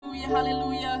Hallelujah,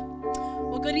 hallelujah.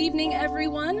 Well, good evening,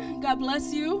 everyone. God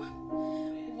bless you.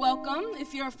 Welcome.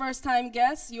 If you're a first-time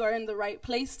guest, you are in the right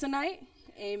place tonight.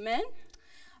 Amen.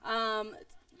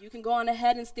 You can go on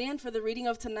ahead and stand for the reading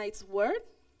of tonight's word.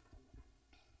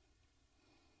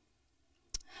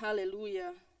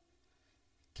 Hallelujah.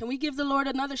 Can we give the Lord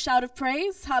another shout of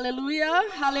praise? Hallelujah.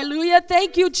 Hallelujah.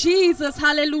 Thank you, Jesus.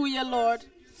 Hallelujah, Lord.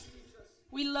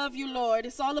 We love you, Lord.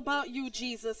 It's all about you,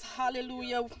 Jesus.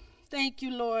 Hallelujah. Thank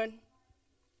you, Lord.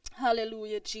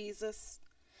 Hallelujah, Jesus.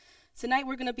 Tonight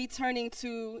we're going to be turning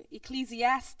to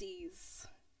Ecclesiastes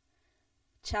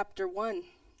chapter 1,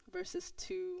 verses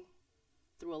 2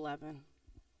 through 11.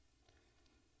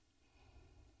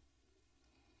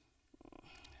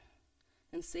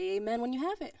 And say amen when you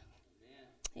have it.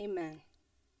 Amen. Amen.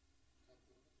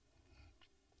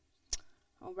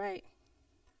 All right.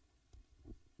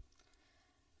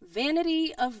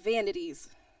 Vanity of vanities,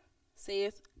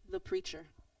 saith the preacher.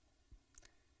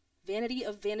 Vanity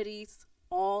of vanities,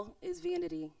 all is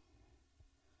vanity.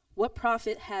 What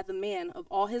profit hath the man of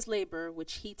all his labor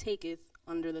which he taketh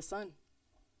under the sun?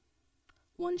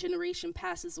 One generation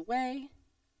passes away,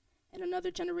 and another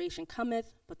generation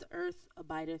cometh, but the earth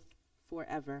abideth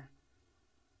forever.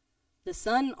 The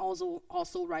sun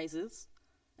also rises,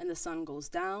 and the sun goes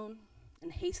down,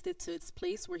 and hasteth to its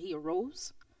place where he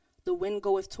arose. The wind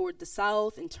goeth toward the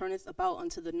south, and turneth about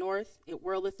unto the north. It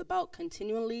whirleth about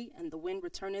continually, and the wind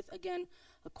returneth again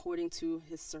according to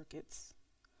his circuits.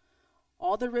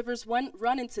 All the rivers run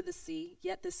into the sea,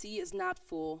 yet the sea is not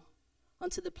full.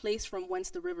 Unto the place from whence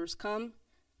the rivers come,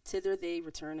 thither they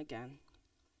return again.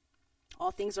 All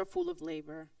things are full of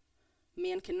labor.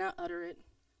 Man cannot utter it.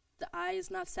 The eye is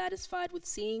not satisfied with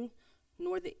seeing,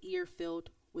 nor the ear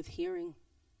filled with hearing.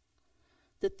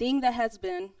 The thing that has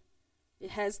been, it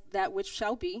has that which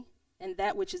shall be, and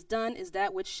that which is done is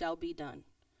that which shall be done.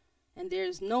 And there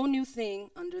is no new thing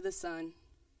under the sun.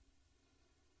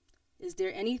 Is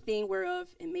there anything whereof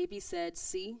it may be said,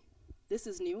 see, this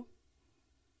is new?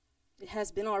 It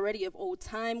has been already of old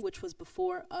time, which was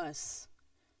before us.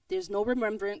 There's no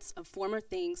remembrance of former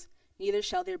things, neither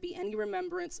shall there be any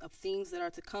remembrance of things that are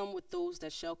to come with those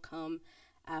that shall come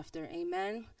after.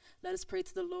 Amen. Let us pray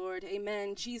to the Lord.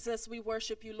 Amen. Jesus, we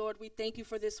worship you, Lord. We thank you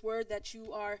for this word that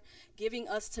you are giving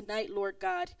us tonight, Lord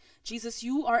God. Jesus,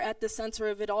 you are at the center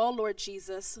of it all, Lord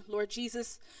Jesus. Lord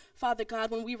Jesus, Father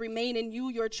God, when we remain in you,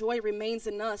 your joy remains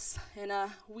in us. And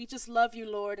we just love you,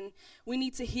 Lord. And we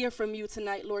need to hear from you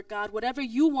tonight, Lord God. Whatever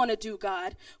you want to do,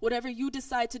 God, whatever you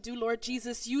decide to do, Lord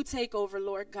Jesus, you take over,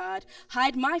 Lord God.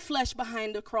 Hide my flesh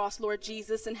behind the cross, Lord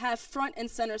Jesus, and have front and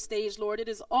center stage, Lord. It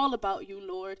is all about you,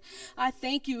 Lord. I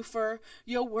thank you for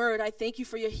your word. I thank you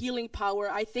for your healing power.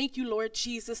 I thank you, Lord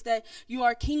Jesus, that you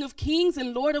are King of kings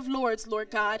and Lord of lords, Lord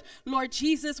God. Lord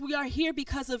Jesus, we are here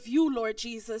because of you, Lord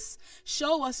Jesus.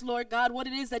 Show us, Lord God, what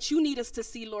it is that you need us to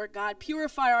see, Lord God.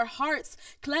 Purify our hearts.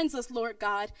 Cleanse us, Lord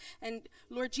God. And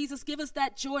Lord Jesus, give us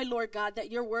that joy, Lord God, that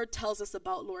your word tells us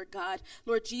about, Lord God.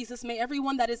 Lord Jesus, may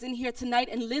everyone that is in here tonight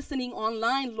and listening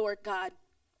online, Lord God,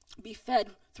 be fed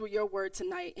through your word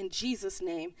tonight. In Jesus'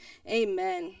 name,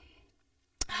 amen.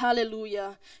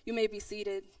 Hallelujah. You may be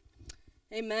seated.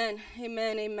 Amen.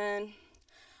 Amen. Amen.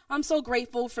 I'm so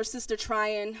grateful for Sister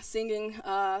Tryon singing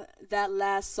that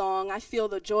last song. I feel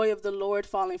the joy of the Lord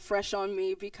falling fresh on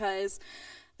me because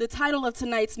the title of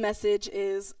tonight's message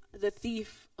is The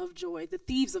Thief of Joy, the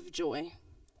Thieves of Joy.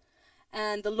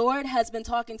 And the Lord has been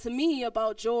talking to me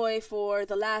about joy for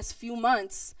the last few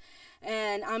months.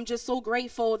 And I'm just so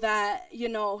grateful that,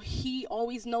 he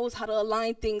always knows how to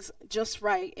align things just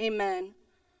right. Amen.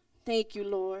 Thank you,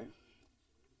 Lord.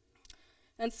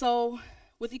 And so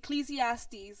with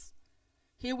Ecclesiastes,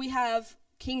 here we have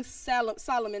King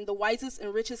Solomon, the wisest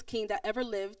and richest king that ever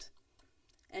lived,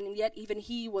 and yet even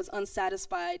he was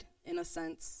unsatisfied in a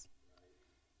sense.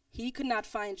 He could not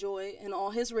find joy in all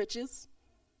his riches,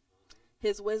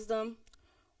 his wisdom,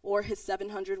 or his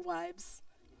 700 wives.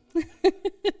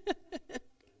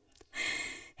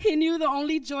 He knew the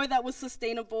only joy that was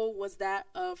sustainable was that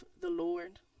of the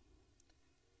Lord.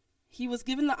 He was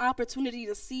given the opportunity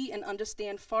to see and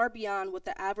understand far beyond what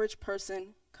the average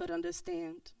person could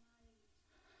understand.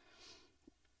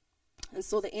 And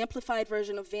so the amplified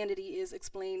version of vanity is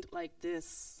explained like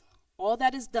this. All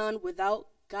that is done without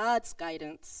God's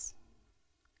guidance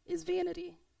is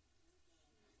vanity.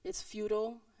 It's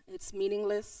futile, it's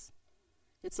meaningless,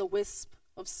 it's a wisp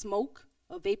of smoke,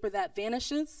 a vapor that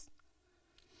vanishes,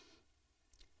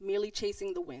 merely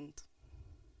chasing the wind.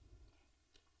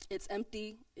 It's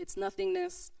empty, it's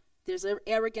nothingness. There's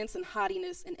arrogance and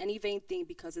haughtiness in any vain thing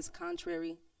because it's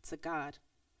contrary to God.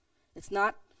 It's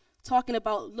not talking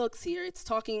about looks here. It's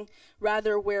talking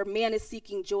rather where man is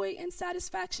seeking joy and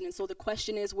satisfaction. And so the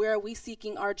question is, where are we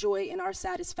seeking our joy and our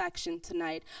satisfaction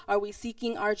tonight? Are we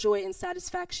seeking our joy and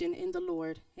satisfaction in the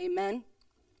Lord? Amen.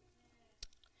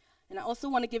 And I also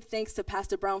want to give thanks to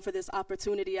Pastor Brown for this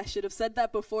opportunity. I should have said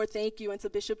that before. Thank you. And to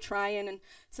Bishop Tryon and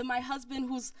to my husband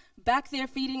who's back there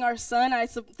feeding our son.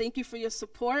 Thank you for your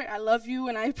support. I love you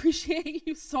and I appreciate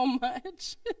you so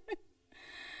much.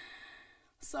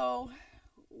 So,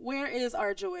 where is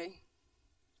our joy?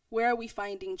 Where are we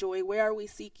finding joy? Where are we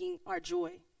seeking our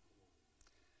joy?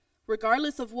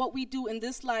 Regardless of what we do in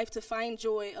this life to find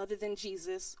joy other than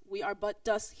Jesus, we are but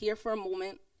dust here for a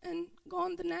moment and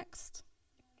gone the next.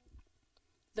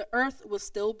 The earth will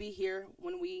still be here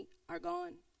when we are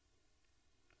gone.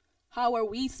 How are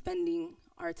we spending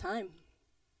our time?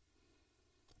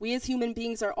 We as human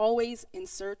beings are always in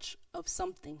search of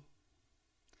something.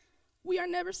 We are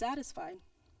never satisfied.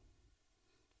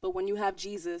 But when you have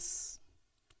Jesus,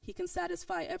 he can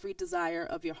satisfy every desire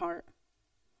of your heart.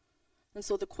 And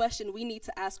so the question we need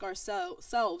to ask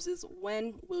ourselves is,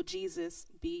 when will Jesus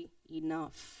be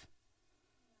enough?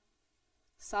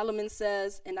 Solomon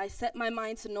says, "And I set my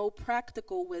mind to know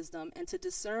practical wisdom and to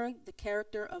discern the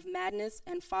character of madness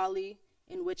and folly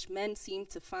in which men seem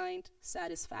to find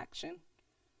satisfaction.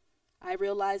 I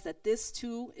realize that this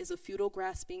too is a futile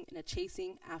grasping and a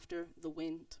chasing after the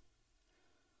wind.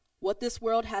 What this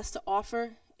world has to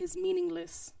offer is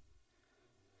meaningless.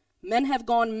 Men have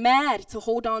gone mad to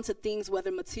hold on to things, whether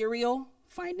material,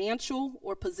 financial,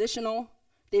 or positional.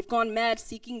 They've gone mad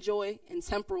seeking joy in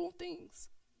temporal things."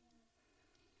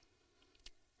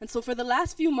 And so for the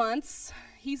last few months,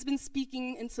 he's been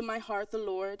speaking into my heart, the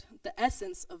Lord, the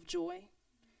essence of joy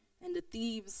and the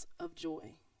thieves of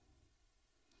joy.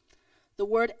 The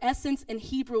word essence in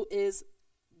Hebrew is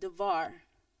davar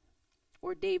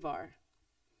or davar.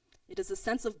 It is a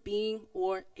sense of being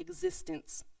or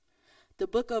existence. The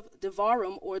book of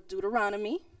Devarim or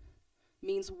Deuteronomy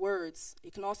means words.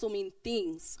 It can also mean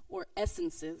things or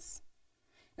essences.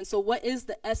 And so what is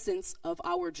the essence of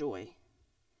our joy?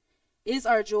 Is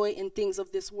our joy in things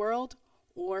of this world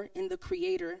or in the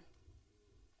Creator?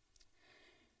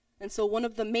 And so one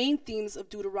of the main themes of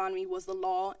Deuteronomy was the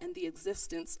law and the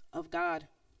existence of God.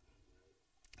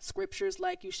 Scriptures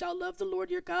like, "You shall love the Lord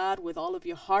your God with all of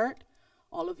your heart,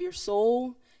 all of your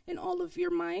soul, and all of your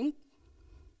mind."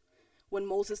 When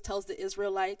Moses tells the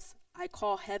Israelites, "I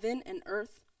call heaven and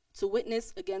earth to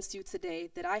witness against you today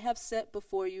that I have set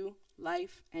before you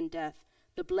life and death,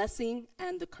 the blessing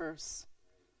and the curse.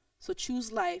 So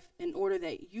choose life in order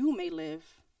that you may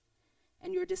live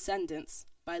and your descendants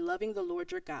by loving the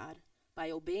Lord your God, by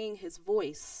obeying his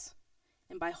voice,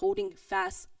 and by holding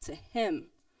fast to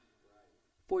him.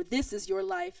 For this is your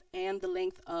life and the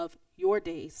length of your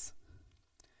days,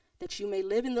 that you may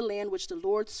live in the land which the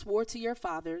Lord swore to your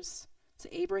fathers,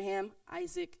 to Abraham,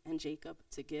 Isaac, and Jacob,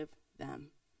 to give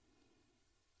them."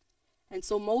 And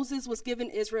so Moses was giving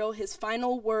Israel his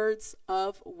final words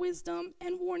of wisdom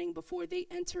and warning before they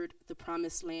entered the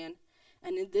promised land.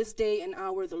 And in this day and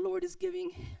hour, the Lord is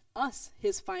giving us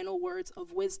his final words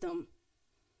of wisdom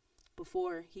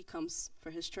before he comes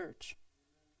for his church.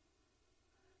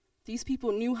 These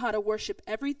people knew how to worship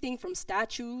everything from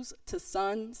statues to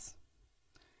suns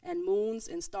and moons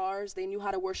and stars. They knew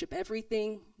how to worship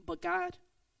everything but God.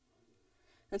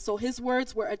 And so his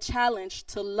words were a challenge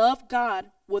to love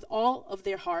God with all of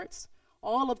their hearts,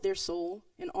 all of their soul,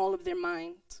 and all of their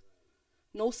mind.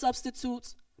 No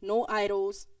substitutes, no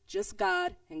idols, just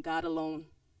God and God alone.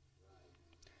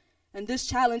 And this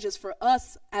challenge is for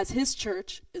us as his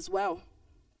church as well.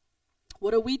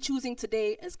 What are we choosing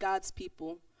today as God's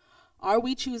people? Are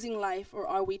we choosing life or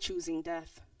are we choosing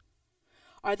death?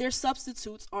 Are there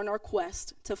substitutes on our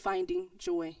quest to finding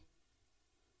joy?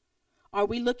 Are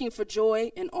we looking for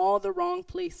joy in all the wrong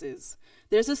places?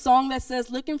 There's a song that says,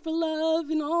 "Looking for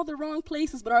love in all the wrong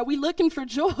places," but are we looking for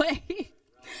joy?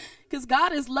 Because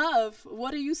God is love.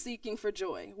 What are you seeking for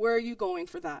joy? Where are you going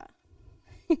for that?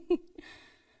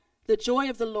 The joy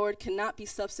of the Lord cannot be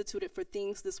substituted for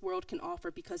things this world can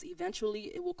offer, because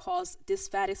eventually it will cause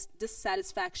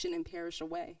dissatisfaction and perish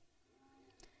away.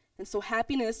 And so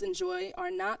happiness and joy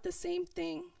are not the same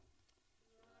thing.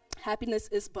 Happiness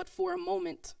is but for a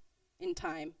moment in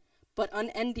time, but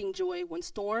unending joy when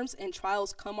storms and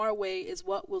trials come our way is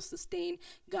what will sustain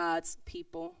God's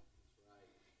people.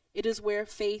 It is where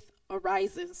faith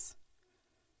arises.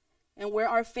 And where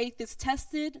our faith is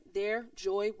tested, there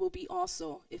joy will be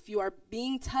also. If you are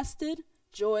being tested,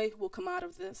 joy will come out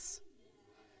of this.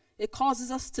 It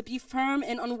causes us to be firm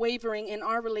and unwavering in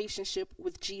our relationship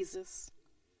with Jesus.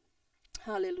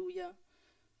 Hallelujah.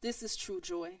 This is true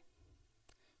joy.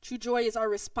 True joy is our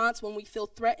response when we feel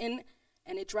threatened,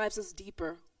 and it drives us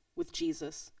deeper with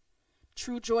Jesus.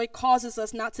 True joy causes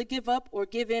us not to give up or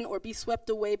give in or be swept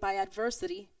away by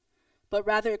adversity, but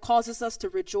rather it causes us to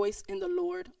rejoice in the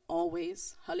Lord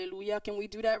always. Hallelujah. Can we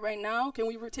do that right now? Can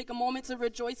we take a moment to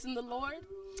rejoice in the Lord?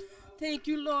 Thank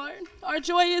you, Lord. Our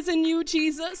joy is in you,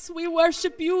 Jesus. We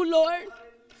worship you, Lord.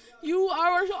 You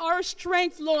are our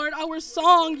strength, Lord, our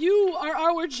song. You are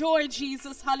our joy,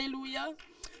 Jesus. Hallelujah.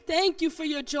 Thank you for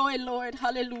your joy, Lord.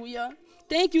 Hallelujah.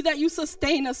 Thank you that you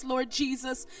sustain us, Lord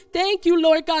Jesus. Thank you,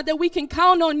 Lord God, that we can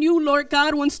count on you, Lord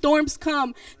God, when storms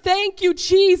come. Thank you,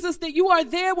 Jesus, that you are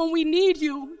there when we need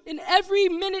you in every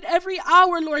minute, every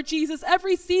hour, Lord Jesus,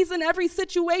 every season, every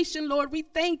situation, Lord. We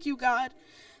thank you, God.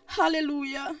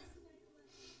 Hallelujah.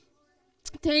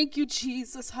 Thank you,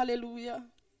 Jesus. Hallelujah.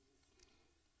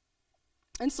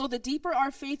 And so the deeper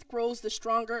our faith grows, the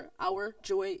stronger our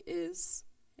joy is.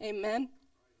 Amen.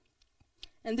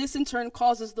 And this in turn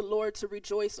causes the Lord to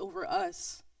rejoice over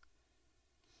us.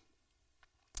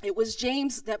 It was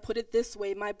James that put it this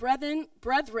way: my brethren,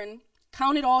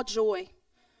 count it all joy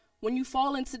when you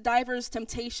fall into divers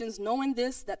temptations, knowing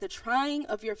this, that the trying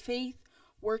of your faith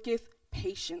worketh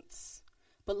patience.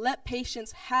 But let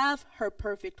patience have her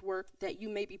perfect work, that you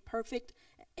may be perfect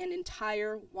and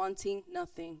entire, wanting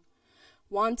nothing.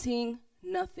 Wanting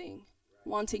nothing.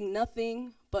 Wanting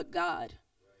nothing but God.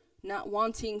 Not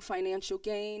wanting financial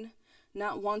gain,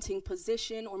 not wanting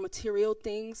position or material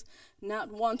things,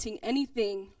 not wanting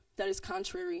anything that is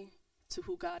contrary to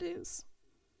who God is.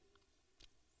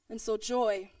 And so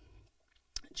joy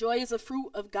is a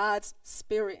fruit of God's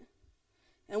Spirit.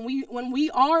 And when we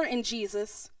are in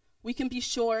Jesus, we can be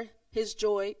sure his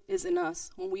joy is in us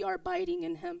when we are abiding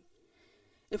in him.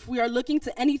 If we are looking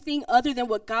to anything other than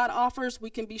what God offers,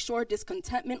 we can be sure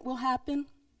discontentment will happen.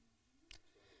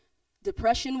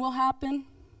 Depression will happen.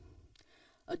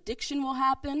 Addiction will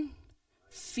happen.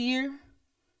 Fear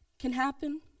can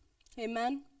happen.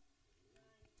 Amen.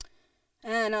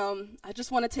 And I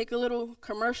just want to take a little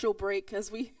commercial break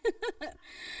as we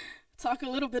talk a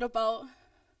little bit about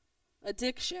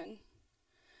addiction.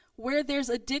 Where there's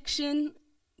addiction,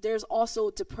 there's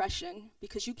also depression,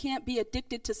 because you can't be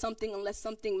addicted to something unless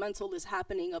something mental is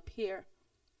happening up here.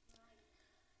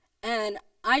 And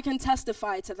I can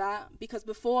testify to that, because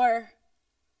before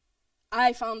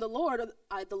I found the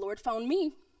Lord found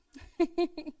me.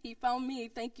 He found me.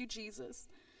 Thank you, Jesus.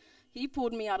 He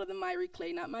pulled me out of the miry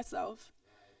clay, not myself.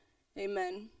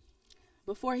 Amen.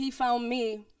 Before he found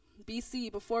me,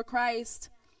 BC, before Christ,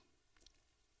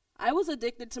 I was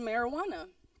addicted to marijuana.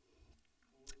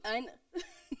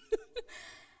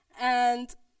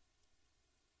 And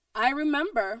I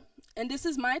remember, and this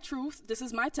is my truth, this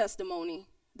is my testimony,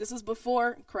 this is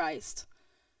before Christ.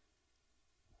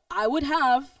 I would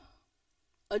have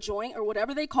a joint, or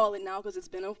whatever they call it now, because it's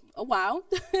been a while,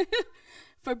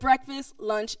 for breakfast,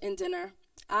 lunch, and dinner.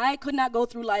 I could not go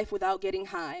through life without getting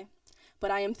high,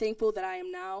 but I am thankful that I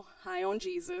am now high on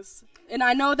Jesus. And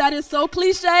I know that is so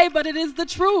cliche, but it is the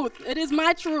truth. It is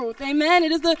my truth. Amen.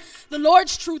 It is the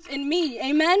Lord's truth in me.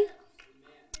 Amen.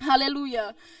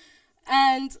 Hallelujah.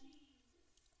 And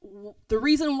the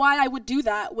reason why I would do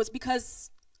that was because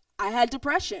I had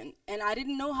depression, and I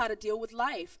didn't know how to deal with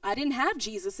life. I didn't have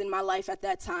Jesus in my life at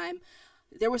that time.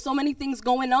 There were so many things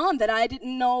going on that I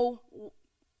didn't know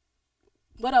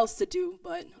what else to do,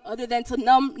 but other than to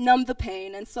numb the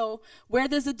pain. And so where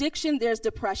there's addiction, there's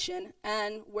depression.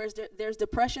 And where there's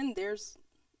depression,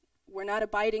 we're not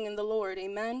abiding in the Lord.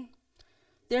 Amen.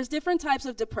 There's different types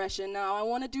of depression. Now,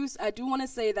 I do want to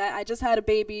say that I just had a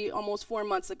baby almost 4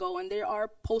 months ago, and there are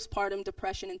postpartum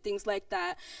depression and things like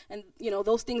that. And,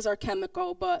 those things are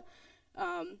chemical, but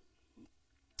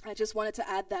I just wanted to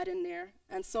add that in there.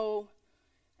 And so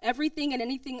everything and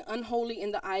anything unholy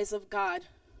in the eyes of God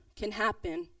can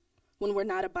happen when we're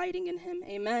not abiding in him.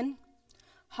 Amen.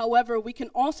 However, we can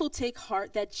also take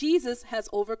heart that Jesus has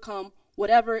overcome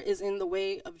whatever is in the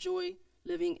way of joy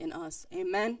living in us.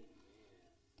 Amen.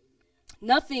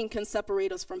 Nothing can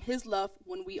separate us from his love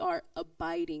when we are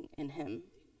abiding in him.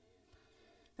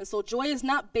 And so joy is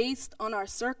not based on our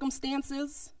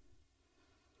circumstances.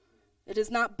 It is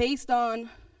not based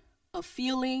on a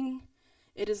feeling.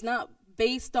 It is not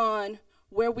based on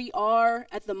where we are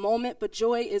at the moment, but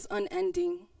joy is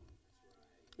unending.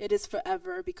 It is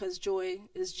forever, because joy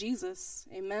is Jesus.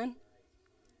 Amen.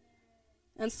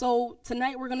 And so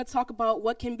tonight we're going to talk about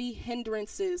what can be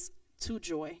hindrances to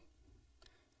joy.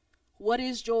 What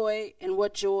is joy and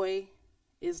what joy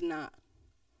is not.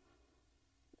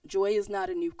 Joy is not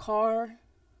a new car.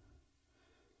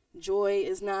 Joy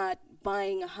is not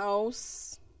buying a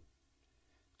house.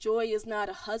 Joy is not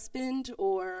a husband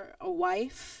or a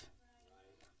wife.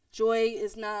 Joy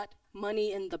is not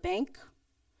money in the bank.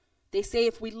 They say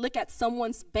if we look at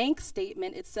someone's bank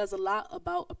statement, it says a lot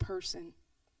about a person.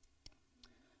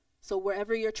 So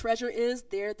wherever your treasure is,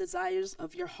 there desires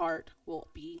of your heart will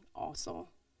be also.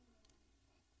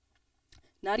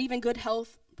 Not even good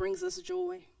health brings us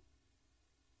joy.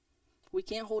 We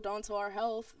can't hold on to our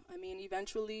health. I mean,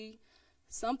 eventually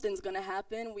something's going to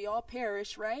happen. We all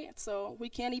perish, right? So we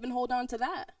can't even hold on to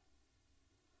that.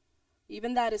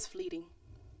 Even that is fleeting.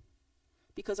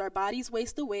 Because our bodies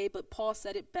waste away, but Paul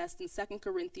said it best in 2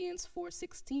 Corinthians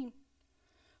 4:16.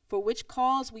 For which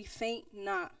cause we faint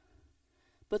not.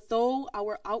 But though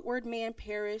our outward man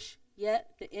perish,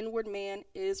 yet the inward man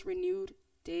is renewed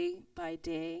day by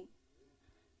day.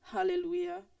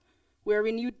 Hallelujah. We're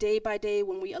renewed day by day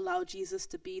when we allow Jesus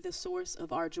to be the source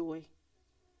of our joy.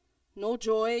 No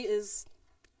joy is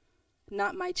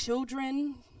not my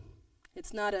children.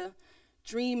 It's not a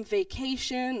dream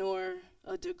vacation or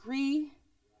a degree.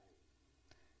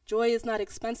 Joy is not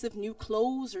expensive new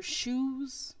clothes or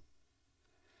shoes.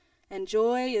 And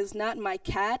joy is not my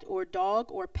cat or dog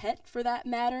or pet for that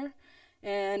matter.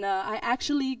 And I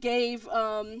actually gave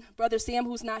Brother Sam,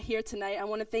 who's not here tonight, I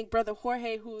want to thank Brother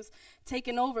Jorge, who's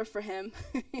taken over for him.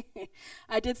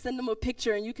 I did send him a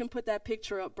picture, and you can put that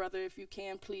picture up, brother, if you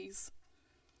can, please.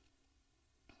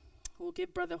 We'll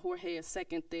give Brother Jorge a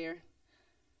second there.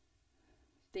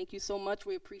 Thank you so much.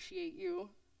 We appreciate you.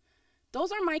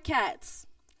 Those are my cats.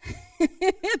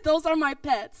 Those are my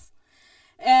pets.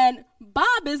 And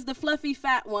Bob is the fluffy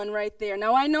fat one right there.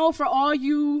 Now, I know for all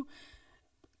you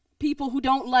people who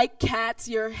don't like cats,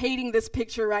 you're hating this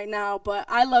picture right now, but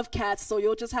I love cats, so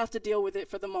you'll just have to deal with it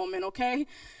for the moment, okay?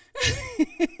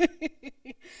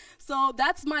 So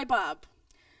that's my Bob.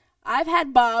 I've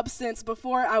had Bob since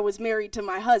before I was married to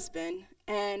my husband,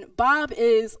 and Bob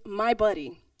is my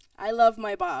buddy. I love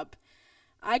my Bob.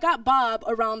 I got Bob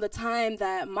around the time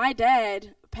that my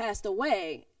dad passed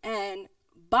away, and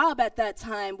Bob at that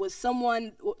time was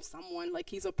someone like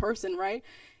he's a person, right?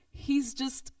 He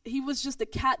was just a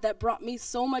cat that brought me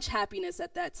so much happiness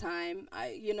at that time.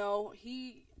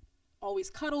 He always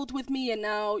cuddled with me, and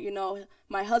now,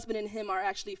 my husband and him are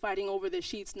actually fighting over the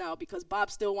sheets now because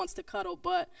Bob still wants to cuddle,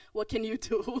 but what can you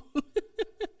do?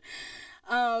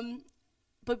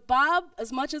 But Bob,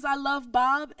 as much as I love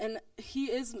Bob, and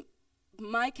he is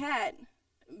my cat,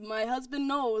 my husband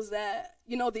knows that,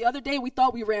 the other day we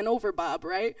thought we ran over Bob,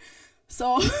 right?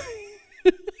 So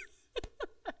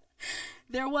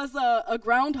there was a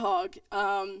groundhog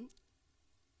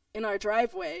in our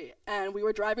driveway, and we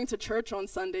were driving to church on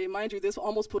Sunday. Mind you, this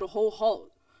almost put a whole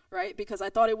halt, right? Because I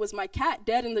thought it was my cat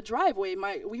dead in the driveway.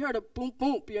 We heard a boom,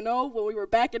 boom, when we were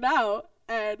backing out,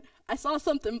 and I saw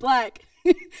something black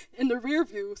in the rear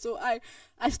view. So I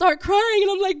start crying,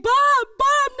 and I'm like, Bob,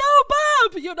 no,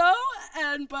 Bob,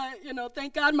 but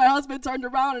thank God my husband turned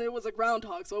around, and it was a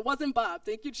groundhog, so it wasn't Bob.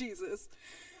 Thank you, Jesus.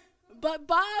 But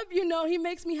Bob, he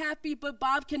makes me happy, but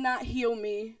Bob cannot heal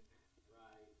me.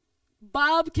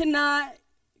 Bob cannot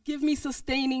give me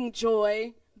sustaining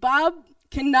joy. Bob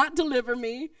cannot deliver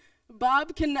me.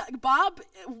 Bob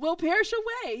will perish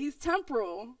away. He's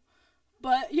temporal.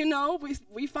 But,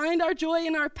 we find our joy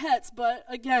in our pets, but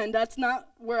again, that's not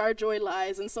where our joy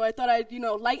lies. And so I thought I'd,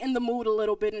 lighten the mood a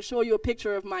little bit and show you a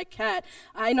picture of my cat.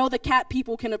 I know the cat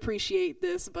people can appreciate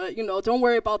this, but, don't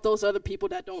worry about those other people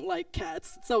that don't like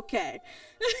cats. It's okay.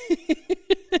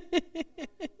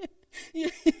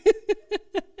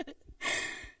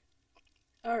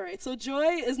 All right, so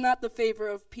joy is not the favor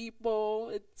of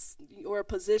people, or a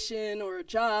position or a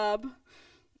job,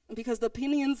 because the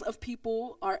opinions of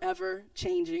people are ever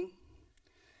changing.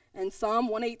 And Psalm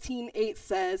 118:8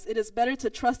 says, "It is better to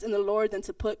trust in the Lord than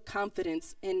to put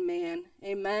confidence in man."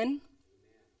 Amen?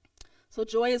 So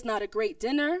joy is not a great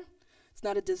dinner. It's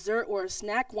not a dessert or a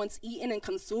snack. Once eaten and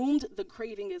consumed, the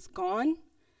craving is gone.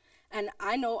 And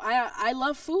I know I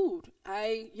love food.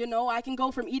 I can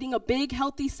go from eating a big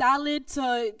healthy salad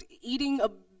to eating a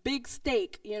big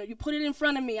steak. You put it in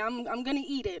front of me, I'm going to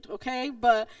eat it, okay?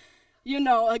 But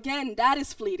again, that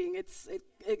is fleeting.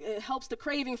 It helps the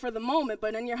craving for the moment,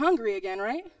 but then you're hungry again,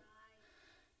 right?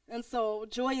 And so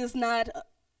joy is not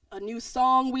a new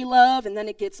song we love, and then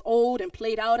it gets old and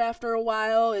played out after a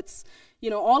while. It's,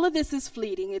 all of this is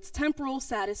fleeting. It's temporal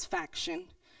satisfaction.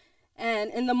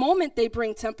 And in the moment, they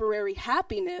bring temporary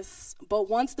happiness, but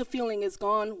once the feeling is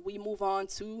gone, we move on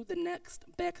to the next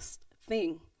best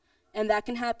thing. And that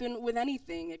can happen with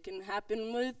anything. It can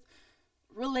happen with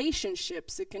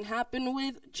relationships. It can happen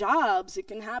with jobs. It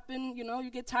can happen, you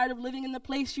get tired of living in the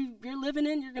place you're living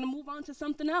in, you're going to move on to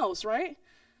something else, right?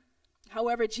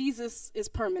 However, Jesus is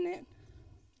permanent.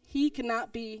 He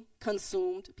cannot be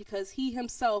consumed because he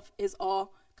himself is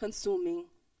all consuming.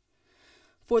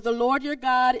 For the Lord your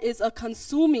God is a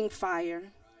consuming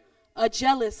fire, a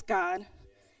jealous God,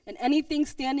 and anything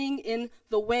standing in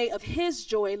the way of his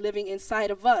joy living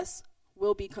inside of us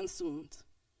will be consumed.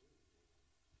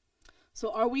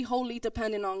 So are we wholly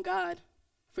dependent on God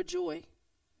for joy?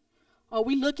 Are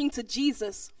we looking to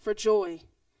Jesus for joy?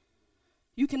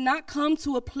 You cannot come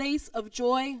to a place of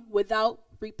joy without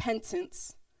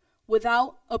repentance,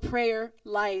 without a prayer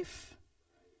life.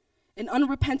 An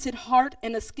unrepented heart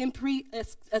and a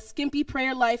skimpy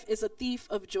prayer life is a thief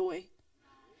of joy.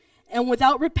 And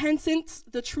without repentance,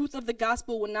 the truth of the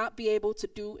gospel will not be able to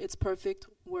do its perfect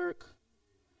work.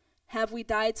 Have we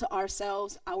died to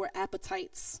ourselves, our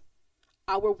appetites,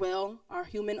 our will, our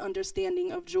human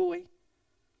understanding of joy?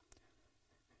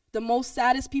 The most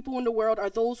saddest people in the world are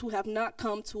those who have not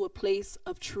come to a place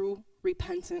of true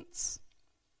repentance.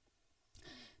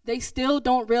 They still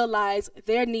don't realize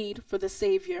their need for the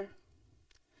Savior.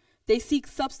 They seek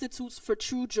substitutes for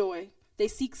true joy. They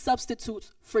seek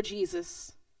substitutes for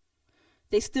Jesus.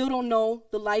 They still don't know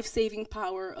the life-saving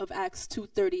power of Acts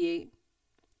 2:38.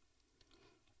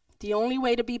 The only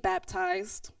way to be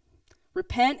baptized,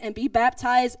 repent and be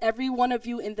baptized, every one of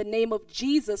you, in the name of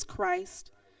Jesus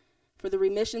Christ, for the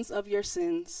remissions of your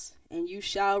sins, and you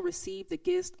shall receive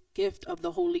the gift of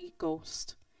the Holy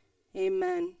Ghost.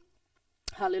 Amen.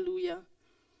 Hallelujah.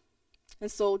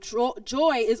 And so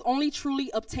joy is only truly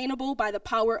obtainable by the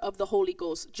power of the Holy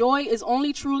Ghost. Joy is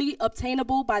only truly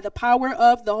obtainable by the power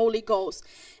of the Holy Ghost.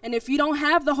 And if you don't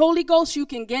have the Holy Ghost, you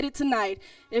can get it tonight.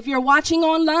 If you're watching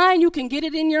online, you can get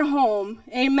it in your home.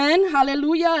 Amen.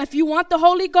 Hallelujah. If you want the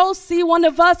Holy Ghost, see one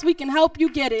of us. We can help you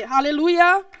get it.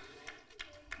 Hallelujah.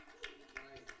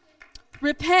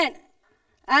 Repent.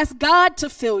 Ask God to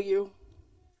fill you.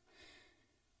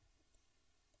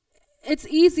 It's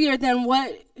easier than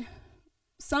what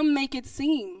some make it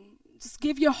seem. Just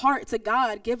give your heart to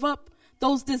God. Give up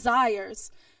those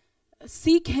desires.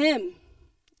 Seek him.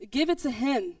 Give it to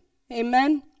him.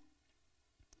 Amen.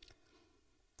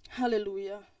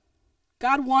 Hallelujah.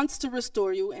 God wants to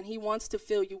restore you, and he wants to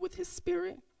fill you with his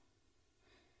spirit.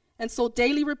 And so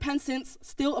daily repentance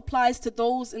still applies to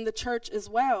those in the church as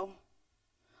well.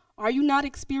 Are you not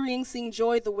experiencing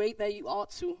joy the way that you ought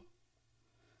to?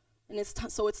 And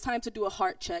so it's time to do a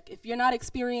heart check. If you're not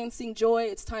experiencing joy,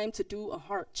 it's time to do a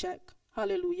heart check.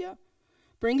 Hallelujah.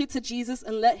 Bring it to Jesus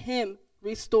and let him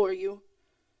restore you.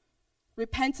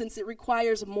 Repentance, it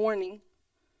requires mourning.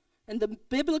 And the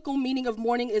biblical meaning of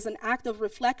mourning is an act of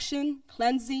reflection,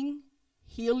 cleansing,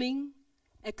 healing,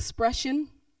 expression.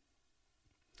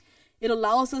 It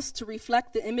allows us to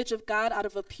reflect the image of God out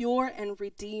of a pure and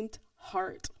redeemed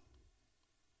heart.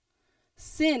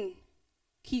 Sin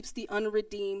keeps the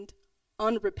unredeemed,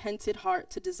 unrepented heart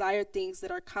to desire things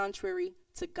that are contrary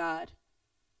to God.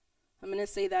 I'm going to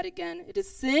say that again. It is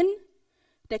sin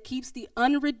that keeps the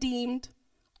unredeemed,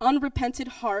 unrepented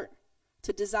heart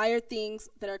to desire things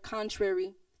that are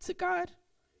contrary to God.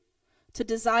 To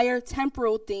desire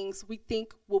temporal things we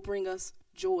think will bring us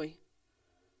joy.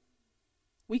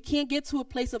 We can't get to a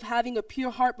place of having a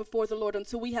pure heart before the Lord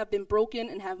until we have been broken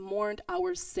and have mourned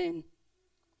our sin.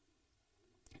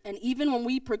 And even when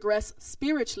we progress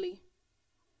spiritually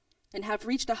and have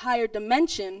reached a higher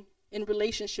dimension in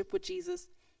relationship with Jesus,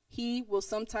 he will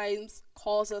sometimes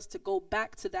cause us to go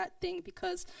back to that thing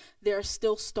because there are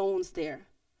still stones there.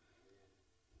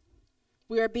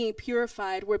 We are being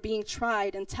purified, we're being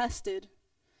tried and tested,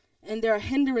 and there are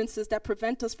hindrances that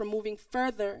prevent us from moving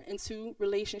further into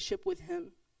relationship with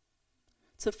him,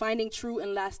 to finding true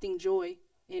and lasting joy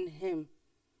in him.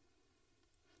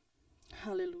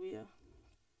 Hallelujah.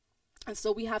 And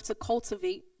so we have to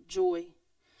cultivate joy.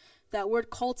 That word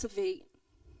cultivate,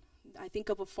 I think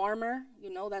of a farmer,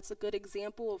 that's a good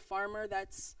example. A farmer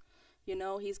that's,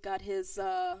 he's got his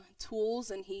tools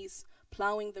and he's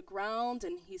plowing the ground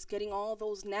and he's getting all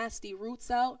those nasty roots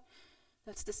out.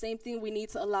 That's the same thing we need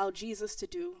to allow Jesus to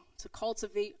do, to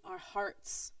cultivate our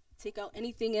hearts. Take out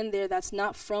anything in there that's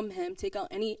not from him. Take out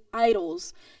any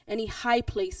idols, any high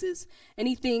places,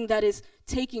 anything that is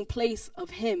taking place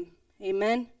of him.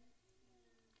 Amen.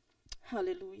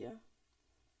 Hallelujah.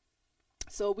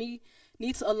 So we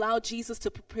need to allow Jesus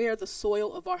to prepare the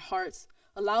soil of our hearts.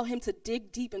 Allow him to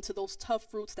dig deep into those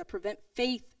tough roots that prevent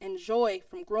faith and joy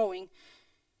from growing.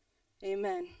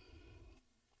 Amen.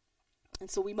 And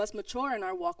so we must mature in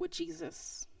our walk with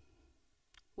Jesus.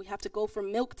 We have to go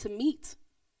from milk to meat.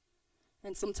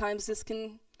 And sometimes this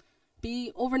can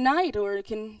be overnight, or it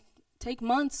can take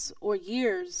months or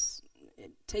years.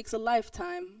 It takes a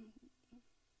lifetime.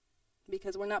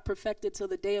 because we're not perfected till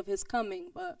the day of his coming,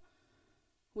 but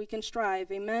we can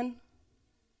strive. Amen.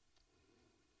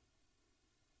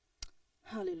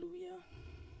 Hallelujah.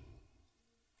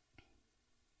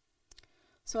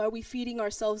 So are we feeding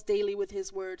ourselves daily with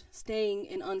his word, staying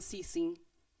in unceasing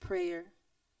prayer?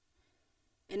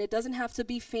 And it doesn't have to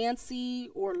be fancy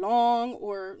or long,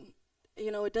 or,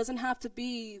 it doesn't have to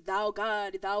be thou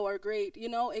God, thou art great.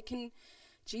 It can,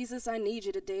 Jesus, I need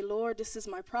you today. Lord, this is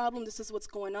my problem. This is what's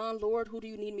going on. Lord, who do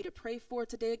you need me to pray for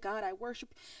today? God, I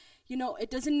worship.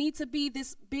 It doesn't need to be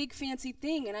this big fancy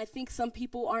thing. And I think some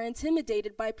people are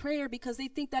intimidated by prayer because they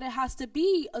think that it has to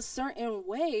be a certain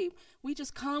way. We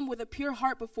just come with a pure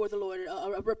heart before the Lord,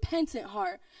 a repentant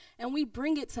heart, and we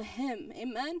bring it to him.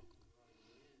 Amen.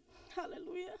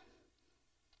 Hallelujah.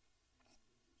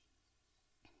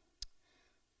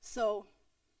 So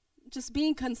just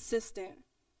being consistent.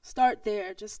 Start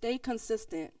there. Just stay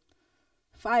consistent.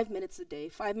 5 minutes a day.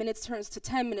 5 minutes turns to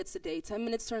 10 minutes a day. 10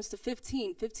 minutes turns to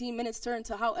 15. 15 minutes turn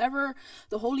to however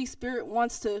the Holy Spirit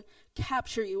wants to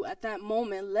capture you at that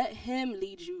moment. Let him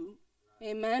lead you.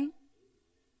 Amen.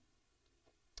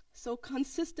 So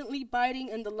consistently biting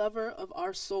in the lover of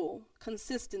our soul.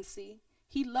 Consistency.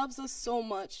 He loves us so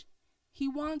much. He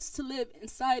wants to live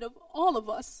inside of all of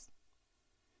us.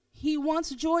 He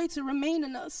wants joy to remain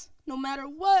in us no matter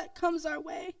what comes our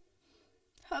way.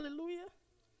 Hallelujah.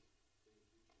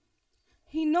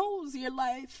 He knows your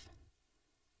life.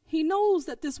 He knows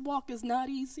that this walk is not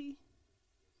easy.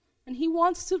 And he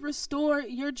wants to restore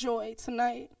your joy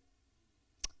tonight.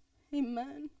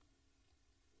 Amen.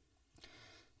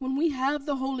 When we have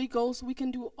the Holy Ghost, we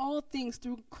can do all things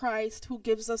through Christ who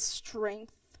gives us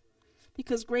strength.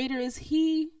 Because greater is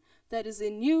he that is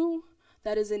in you,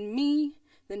 that is in me,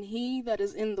 than he that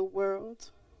is in the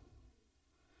world.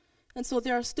 And so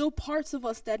there are still parts of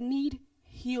us that need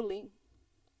healing.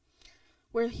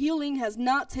 Where healing has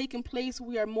not taken place,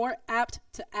 we are more apt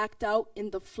to act out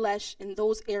in the flesh in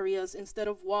those areas instead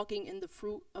of walking in the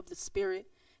fruit of the Spirit,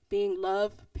 being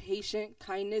love, patient,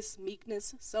 kindness,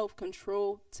 meekness,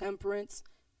 self-control, temperance,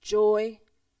 joy.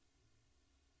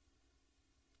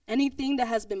 Anything that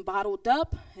has been bottled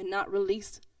up and not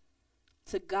released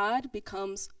to God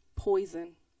becomes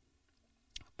poison.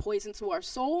 Poison to our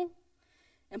soul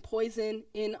and poison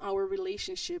in our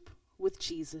relationship with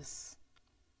Jesus.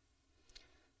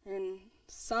 And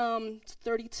Psalm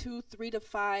 32,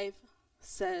 3-5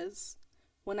 says,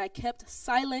 when I kept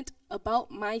silent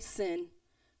about my sin,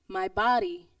 my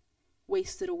body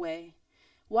wasted away.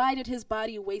 Why did his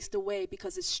body waste away?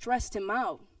 Because it stressed him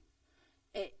out.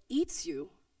 It eats you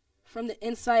from the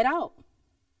inside out.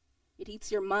 It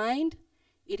eats your mind.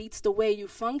 It eats the way you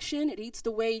function. It eats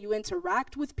the way you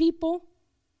interact with people.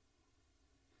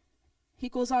 He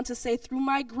goes on to say, through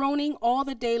my groaning all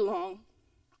the day long,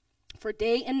 for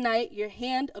day and night your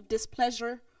hand of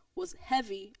displeasure was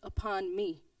heavy upon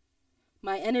me.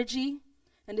 My energy,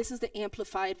 and this is the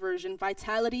amplified version,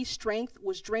 vitality, strength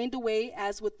was drained away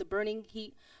as with the burning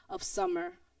heat of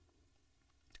summer.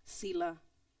 Selah.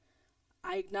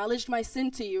 I acknowledged my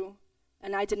sin to you,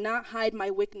 and I did not hide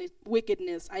my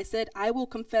wickedness. I said, I will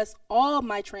confess all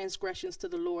my transgressions to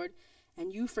the Lord,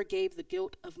 and you forgave the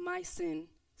guilt of my sin.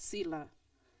 Selah.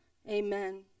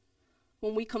 Amen.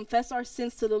 When we confess our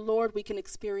sins to the Lord, we can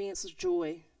experience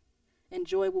joy, and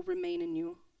joy will remain in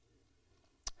you.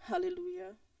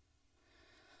 Hallelujah.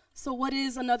 So what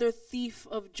is another thief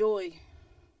of joy?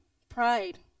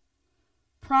 Pride.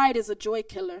 Pride is a joy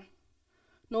killer.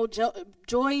 No,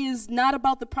 joy is not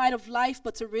about the pride of life,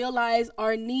 but to realize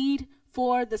our need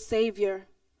for the Savior,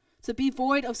 to be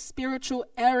void of spiritual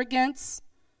arrogance,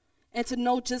 and to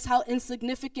know just how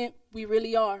insignificant we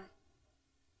really are.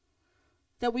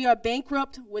 That we are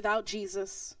bankrupt without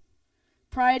Jesus.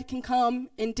 Pride can come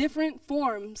in different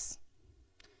forms,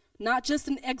 not just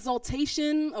an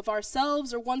exaltation of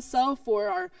ourselves or oneself or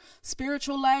our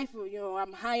spiritual life, or,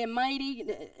 I'm high and mighty.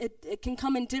 It can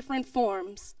come in different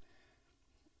forms.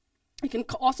 It can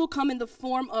also come in the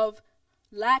form of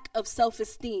lack of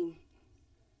self-esteem.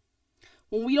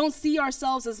 When we don't see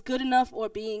ourselves as good enough or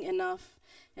being enough.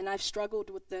 And I've struggled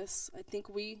with this. I think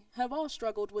we have all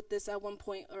struggled with this at one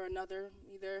point or another.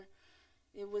 Either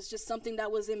it was just something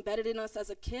that was embedded in us as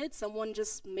a kid. Someone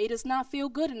just made us not feel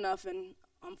good enough. And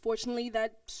unfortunately,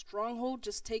 that stronghold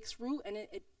just takes root and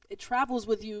it travels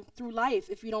with you through life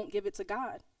if you don't give it to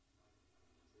God.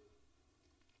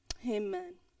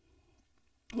 Amen.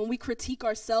 When we critique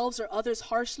ourselves or others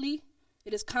harshly,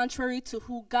 it is contrary to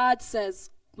who God says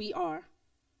we are.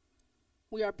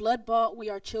 We are blood-bought. We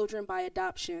are children by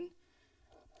adoption.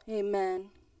 Amen.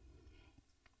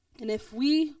 And if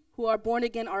we who are born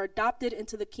again, are adopted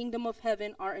into the kingdom of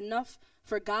heaven, are enough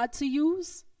for God to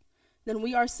use, then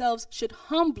we ourselves should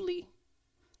humbly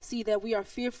see that we are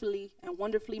fearfully and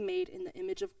wonderfully made in the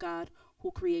image of God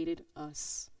who created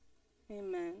us.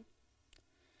 Amen.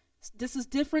 This is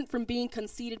different from being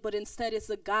conceited, but instead it's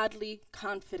a godly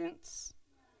confidence.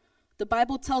 The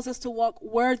Bible tells us to walk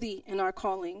worthy in our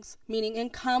callings, meaning in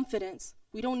confidence.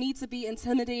 We don't need to be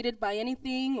intimidated by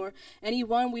anything or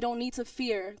anyone. We don't need to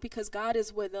fear because God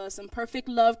is with us, and perfect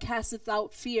love casteth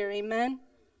out fear. Amen.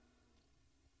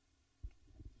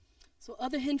 So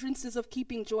other hindrances of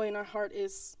keeping joy in our heart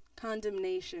is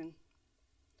condemnation.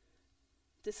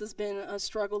 This has been a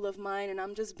struggle of mine, and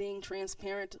I'm just being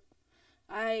transparent.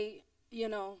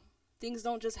 Things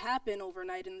don't just happen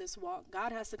overnight in this walk.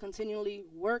 God has to continually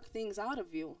work things out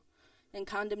of you. And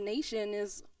condemnation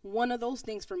is one of those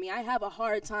things for me. I have a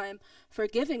hard time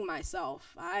forgiving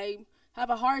myself. I have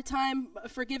a hard time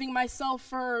forgiving myself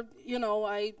for,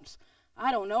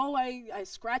 I don't know, I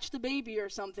scratched the baby or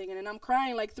something, and then I'm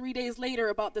crying like 3 days later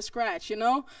about the scratch,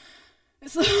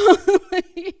 So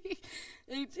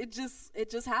it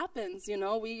just happens,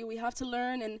 We have to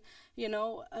learn and,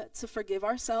 to forgive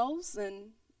ourselves,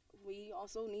 and we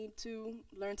also need to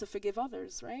learn to forgive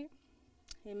others, right?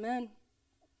 Amen.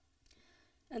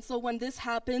 And so when this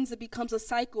happens, it becomes a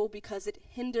cycle because it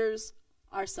hinders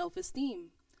our self-esteem.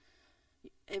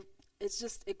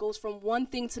 It goes from one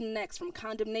thing to the next, from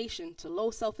condemnation to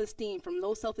low self-esteem, from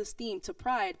low self-esteem to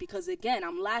pride, because again,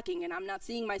 I'm lacking and I'm not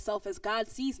seeing myself as God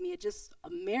sees me. It's just a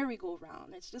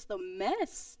merry-go-round. It's just a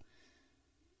mess.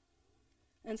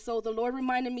 And so the Lord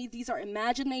reminded me these are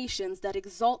imaginations that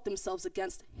exalt themselves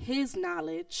against his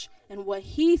knowledge and what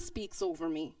he speaks over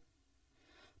me.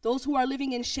 Those who are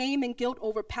living in shame and guilt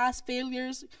over past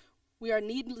failures, we are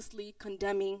needlessly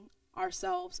condemning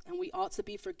ourselves, and we ought to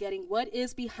be forgetting what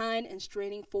is behind and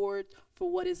straining forward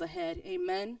for what is ahead.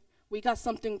 Amen. We got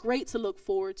something great to look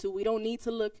forward to. We don't need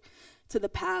to look to the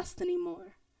past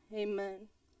anymore. Amen.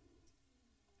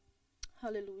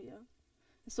 Hallelujah.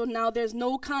 So now there's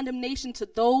no condemnation to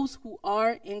those who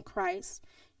are in Christ.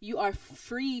 You are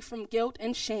free from guilt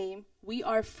and shame. We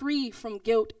are free from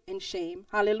guilt and shame.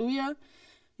 Hallelujah.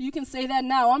 You can say that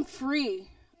now. I'm free.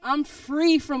 I'm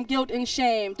free from guilt and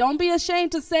shame. Don't be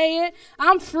ashamed to say it.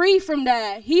 I'm free from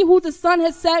that. He who the Son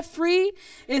has set free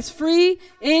is free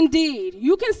indeed.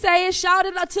 You can say it, shout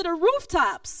it out to the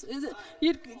rooftops.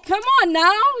 Come on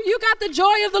now. You got the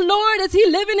joy of the Lord. Is he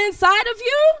living inside of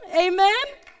you? Amen.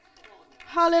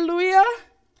 Hallelujah.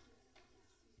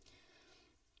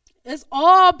 It's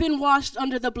all been washed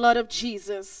under the blood of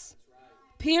Jesus.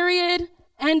 Period.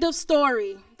 End of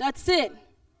story. That's it.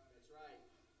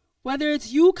 Whether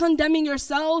it's you condemning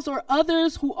yourselves or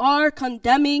others who are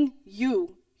condemning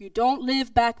you, you don't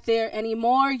live back there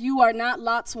anymore. You are not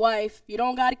Lot's wife. You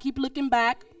don't got to keep looking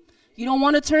back. You don't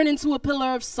want to turn into a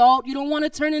pillar of salt. You don't want to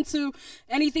turn into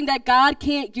anything that God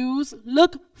can't use.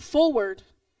 Look forward.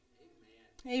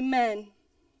 Amen.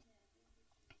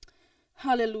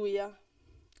 Hallelujah.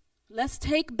 Let's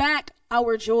take back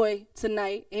our joy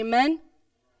tonight. Amen.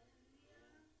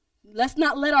 Let's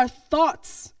not let our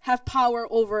thoughts have power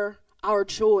over our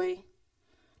joy.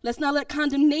 Let's not let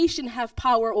condemnation have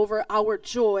power over our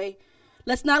joy.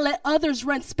 Let's not let others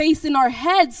rent space in our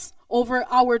heads over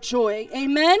our joy.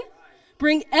 Amen.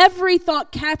 Bring every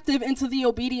thought captive into the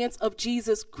obedience of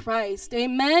Jesus Christ.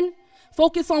 Amen.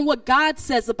 Focus on what God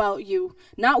says about you,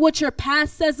 not what your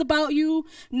past says about you,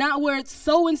 not what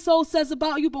so-and-so says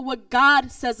about you, but what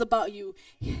God says about you.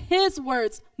 His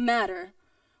words matter.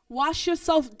 Wash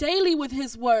yourself daily with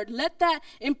his word. Let that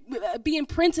be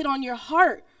imprinted on your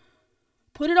heart.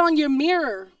 Put it on your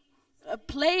mirror.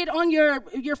 Play it on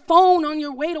your phone on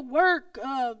your way to work.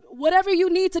 Whatever you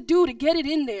need to do to get it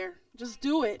in there, just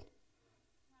do it.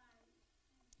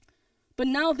 But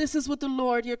now this is what the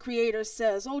Lord, your creator,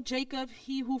 says. O Jacob,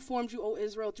 he who formed you, O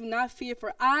Israel, do not fear,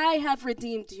 for I have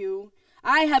redeemed you.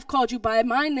 I have called you by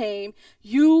my name.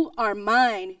 You are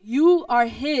mine. You are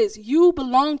his. You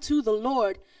belong to the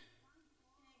Lord.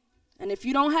 And if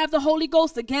you don't have the Holy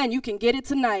Ghost, again, you can get it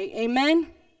tonight. Amen?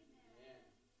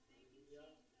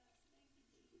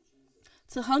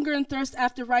 To hunger and thirst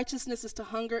after righteousness is to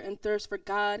hunger and thirst for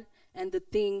God and the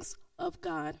things of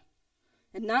God,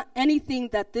 and not anything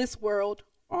that this world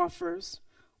offers.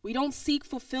 We don't seek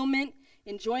fulfillment,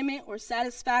 enjoyment, or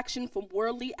satisfaction from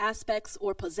worldly aspects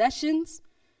or possessions.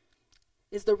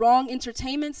 Is the wrong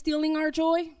entertainment stealing our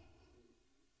joy?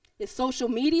 Is social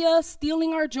media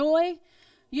stealing our joy?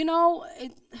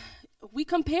 we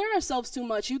compare ourselves too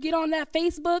much. You get on that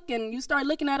Facebook and you start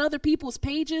looking at other people's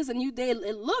pages, and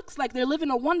it looks like they're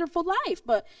living a wonderful life.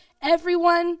 But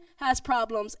everyone has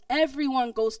problems.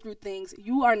 Everyone goes through things.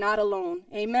 You are not alone.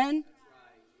 Amen?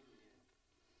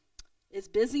 Is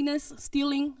busyness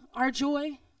stealing our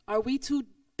joy? Are we too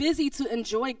busy to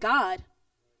enjoy God?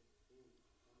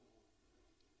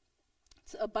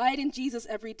 To abide in Jesus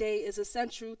every day is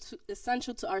essential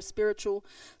to our spiritual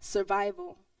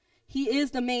survival. He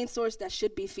is the main source that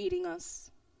should be feeding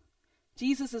us.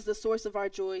 Jesus is the source of our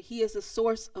joy. He is the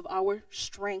source of our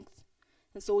strength.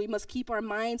 And so we must keep our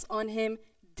minds on him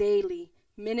daily,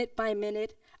 minute by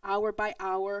minute, hour by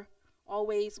hour,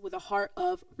 always with a heart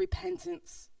of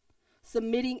repentance,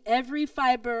 submitting every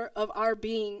fiber of our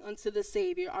being unto the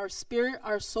Savior, our spirit,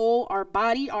 our soul, our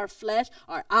body, our flesh,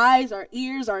 our eyes, our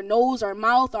ears, our nose, our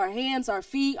mouth, our hands, our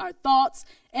feet, our thoughts,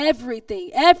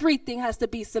 everything has to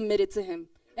be submitted to him.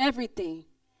 Everything.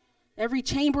 Every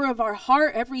chamber of our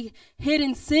heart, every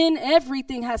hidden sin,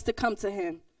 everything has to come to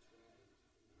him.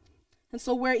 And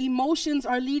so where emotions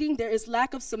are leading, there is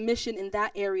lack of submission in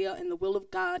that area, and the will of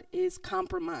God is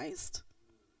compromised.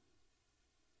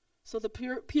 So the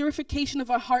purification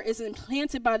of our heart is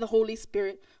implanted by the Holy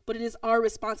Spirit, but it is our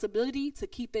responsibility to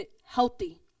keep it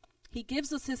healthy. He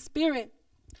gives us his spirit,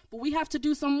 but we have to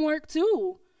do some work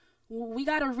too. We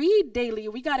got to read daily.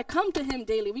 We got to come to him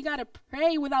daily. We got to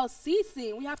pray without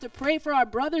ceasing. We have to pray for our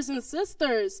brothers and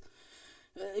sisters.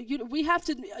 We have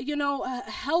to,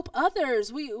 help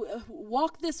others. We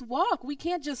walk this walk. We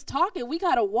can't just talk it. We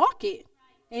got to walk it.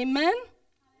 Amen?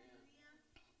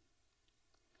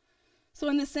 So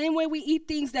in the same way we eat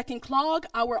things that can clog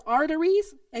our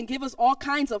arteries and give us all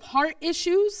kinds of heart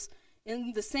issues,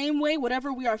 in the same way,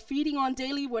 whatever we are feeding on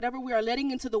daily, whatever we are letting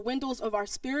into the windows of our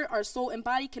spirit, our soul, and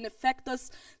body can affect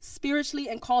us spiritually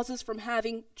and cause us from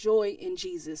having joy in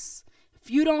Jesus.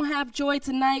 If you don't have joy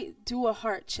tonight, do a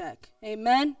heart check.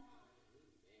 Amen?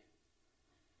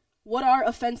 What are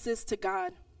offenses to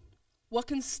God? What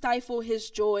can stifle his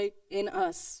joy in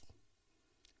us?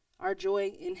 Our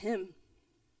joy in him.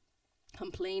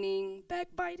 Complaining,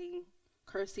 backbiting,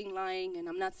 cursing, lying, and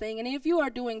I'm not saying any of you are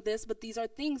doing this, but these are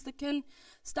things that can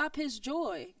stop his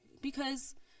joy.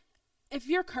 Because if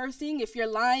you're cursing, if you're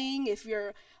lying, if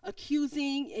you're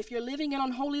accusing, if you're living an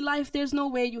unholy life, there's no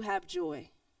way you have joy.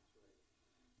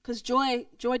 Because joy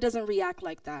doesn't react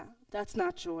like that. That's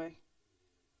not joy.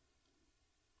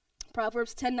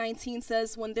 Proverbs 10:19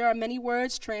 says, when there are many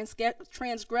words, transgression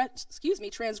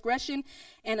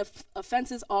and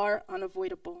offenses are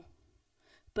unavoidable.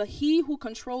 But he who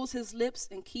controls his lips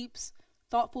and keeps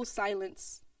thoughtful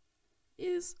silence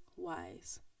is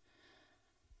wise.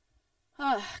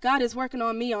 God is working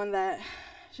on me on that,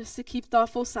 just to keep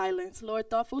thoughtful silence. Lord,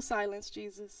 thoughtful silence,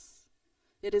 Jesus.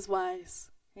 It is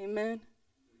wise. Amen.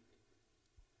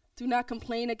 Do not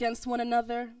complain against one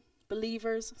another,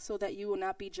 believers, so that you will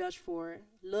not be judged for it.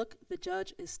 Look, the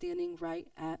judge is standing right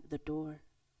at the door.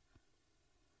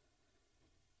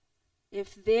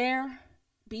 If there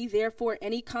be therefore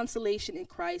any consolation in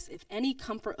Christ, if any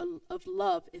comfort of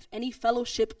love, if any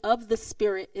fellowship of the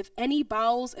Spirit, if any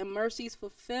bowels and mercies,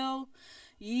 fulfill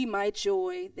ye my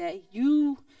joy, that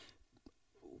you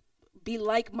be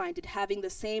like-minded, having the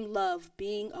same love,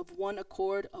 being of one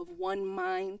accord, of one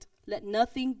mind. Let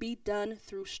nothing be done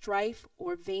through strife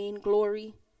or vain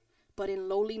glory, but in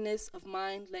lowliness of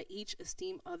mind, let each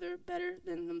esteem other better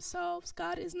than themselves.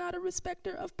 God is not a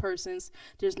respecter of persons.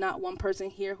 There's not one person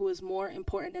here who is more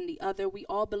important than the other. We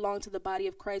all belong to the body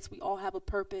of Christ. We all have a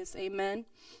purpose. Amen.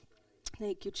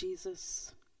 Thank you,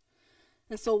 Jesus.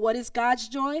 And so what is God's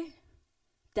joy?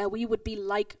 That we would be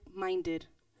like-minded.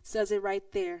 It says it right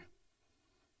there.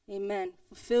 Amen.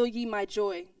 Fulfill ye my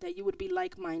joy, that you would be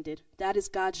like-minded. That is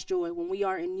God's joy, when we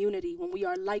are in unity, when we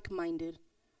are like-minded.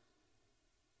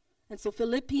 And so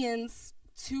Philippians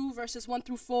 2 verses 1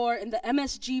 through 4 in the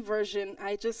MSG version,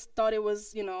 I just thought it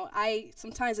was,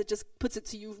 sometimes it just puts it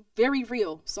to you very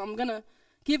real. So I'm going to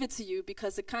give it to you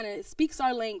because it kind of speaks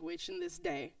our language in this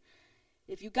day.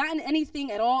 If you've gotten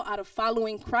anything at all out of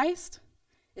following Christ,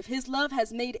 if his love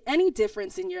has made any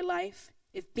difference in your life,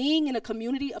 if being in a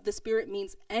community of the Spirit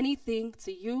means anything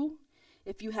to you,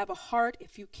 if you have a heart,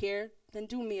 if you care, then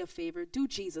do me a favor. Do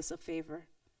Jesus a favor.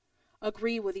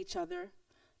 Agree with each other.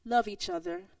 Love each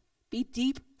other. Be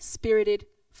deep-spirited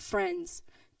friends.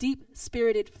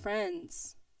 Deep-spirited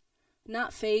friends.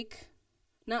 Not fake.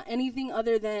 Not anything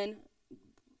other than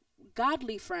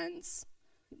godly friends.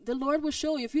 The Lord will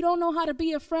show you. If you don't know how to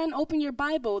be a friend, open your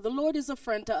Bible. The Lord is a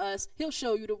friend to us. He'll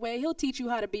show you the way. He'll teach you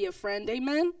how to be a friend.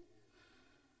 Amen?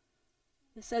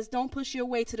 It says, don't push your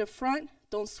way to the front.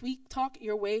 Don't sweet talk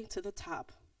your way to the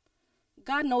top.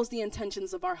 God knows the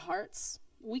intentions of our hearts.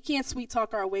 We can't sweet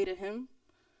talk our way to him.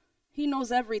 He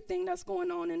knows everything that's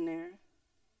going on in there.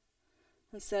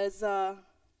 It says,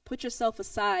 put yourself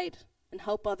aside and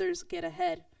help others get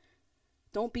ahead.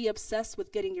 Don't be obsessed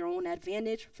with getting your own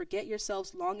advantage. Forget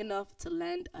yourselves long enough to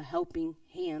lend a helping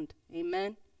hand.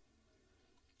 Amen.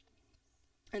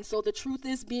 And so the truth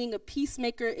is, being a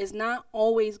peacemaker is not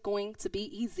always going to be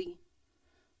easy.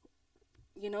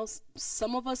 You know,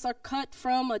 some of us are cut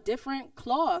from a different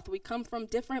cloth. We come from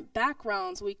different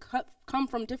backgrounds. We come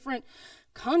from different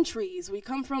countries. We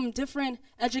come from different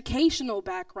educational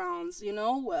backgrounds. You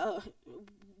know,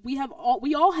 we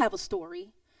all have a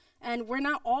story, and we're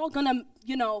not all gonna,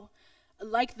 you know,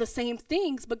 like the same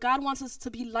things. But God wants us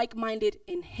to be like-minded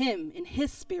in Him, in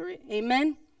His Spirit.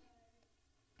 Amen.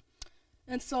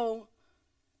 And so,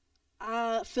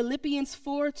 Philippians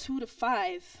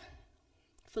 4:2-5.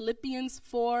 Philippians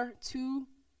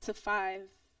 4:2-5.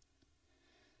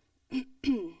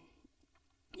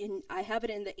 And I have it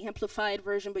in the Amplified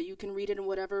version, but you can read it in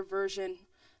whatever version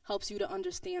helps you to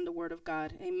understand the Word of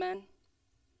God. Amen.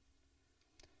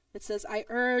 It says, I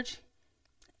urge,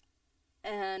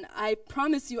 and I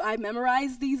promise you I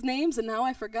memorized these names and now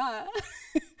I forgot.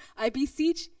 I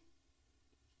beseech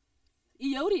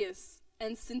Eodias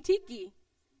and Syntyche.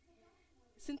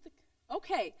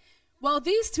 Okay. Well,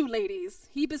 these two ladies,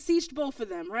 he beseeched both of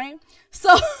them, right?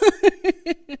 So,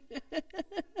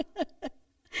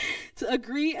 to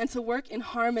agree and to work in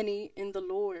harmony in the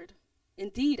Lord.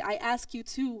 Indeed, I ask you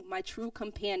too, my true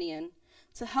companion,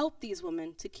 to help these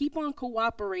women, to keep on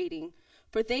cooperating,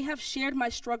 for they have shared my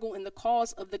struggle in the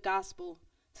cause of the gospel,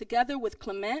 together with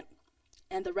Clement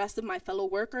and the rest of my fellow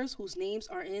workers whose names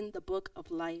are in the book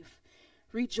of life.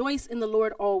 Rejoice in the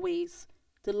Lord always.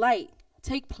 Delight,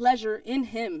 take pleasure in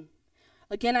him.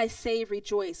 Again I say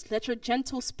rejoice. Let your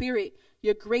gentle spirit,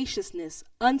 your graciousness,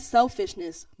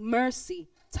 unselfishness, mercy,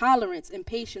 tolerance, and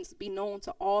patience be known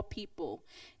to all people.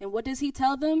 And what does he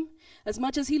tell them? As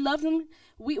much as he loves them,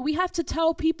 we have to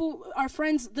tell people, our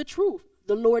friends, the truth.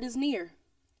 The Lord is near.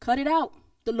 Cut it out.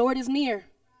 The Lord is near.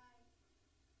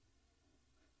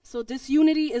 So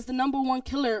disunity is the number one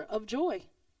killer of joy.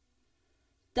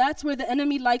 That's where the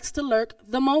enemy likes to lurk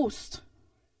the most.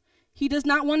 He does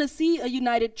not want to see a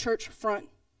united church front.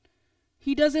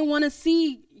 He doesn't want to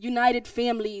see united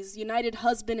families, united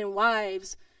husband and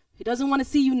wives. He doesn't want to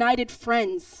see united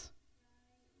friends.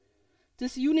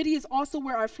 Disunity is also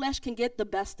where our flesh can get the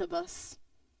best of us.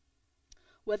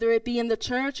 Whether it be in the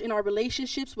church, in our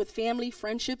relationships with family,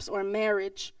 friendships, or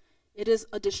marriage, it is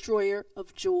a destroyer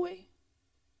of joy.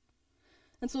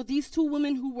 And so these two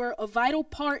women who were a vital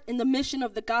part in the mission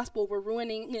of the gospel were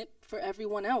ruining it for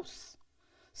everyone else.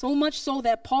 So much so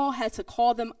that Paul had to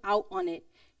call them out on it.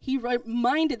 He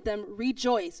reminded them,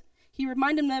 rejoice. He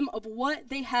reminded them of what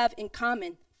they have in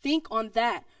common. Think on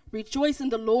that. Rejoice in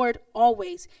the Lord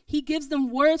always. He gives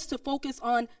them words to focus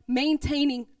on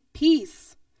maintaining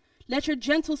peace. Let your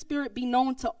gentle spirit be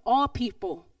known to all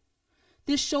people.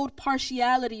 This showed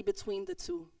partiality between the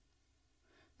two.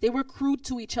 They were crude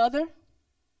to each other,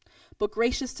 but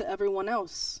gracious to everyone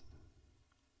else.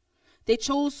 They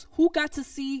chose who got to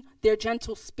see their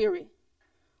gentle spirit,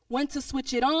 when to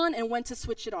switch it on and when to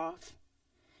switch it off.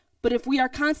 But if we are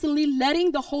constantly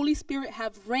letting the Holy Spirit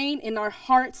have reign in our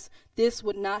hearts, this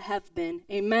would not have been.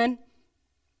 Amen.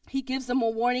 He gives them a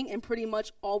warning and pretty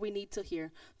much all we need to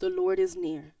hear. The Lord is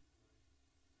near.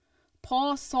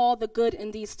 Paul saw the good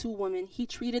in these two women. He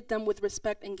treated them with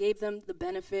respect and gave them the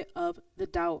benefit of the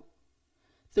doubt.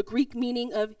 The Greek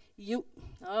meaning of you.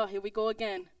 Oh, here we go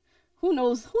again. Who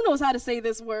knows how to say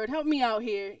this word? Help me out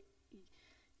here.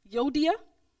 Yodia?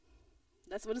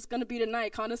 That's what it's going to be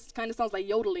tonight. Kind of sounds like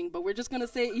yodeling, but we're just going to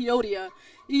say Eodia.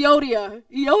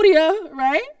 Eodia,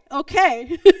 right?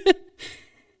 Okay.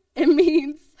 It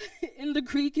means, in the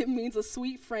Greek, it means a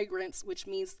sweet fragrance, which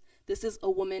means this is a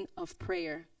woman of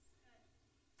prayer.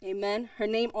 Amen. Her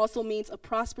name also means a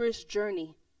prosperous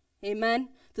journey. Amen.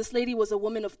 This lady was a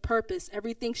woman of purpose.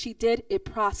 Everything she did, it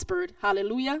prospered.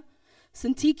 Hallelujah.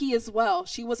 Syntyche as well.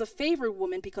 She was a favored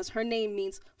woman because her name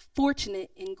means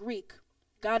fortunate in Greek.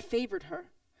 God favored her.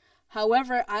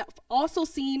 However, I've also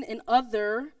seen in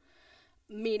other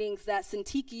meanings that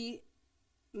Syntyche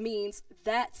means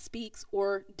that speaks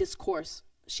or discourse.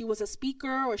 She was a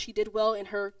speaker, or she did well in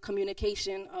her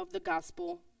communication of the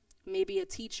gospel. Maybe a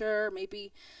teacher,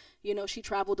 maybe, she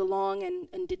traveled along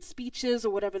and did speeches or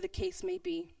whatever the case may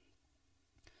be.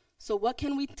 So what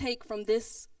can we take from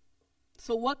this?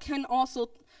 So what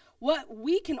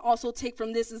we can also take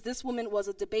from this is this woman was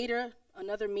a debater,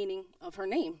 another meaning of her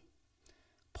name.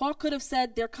 Paul could have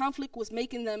said their conflict was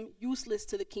making them useless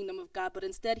to the kingdom of God, but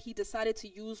instead he decided to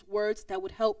use words that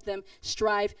would help them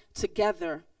strive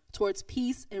together towards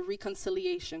peace and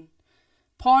reconciliation.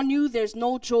 Paul knew there's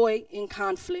no joy in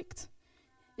conflict.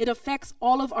 It affects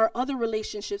all of our other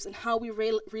relationships and how we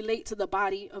relate to the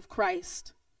body of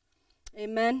Christ.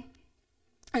 Amen.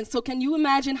 And so can you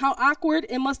imagine how awkward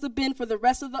it must have been for the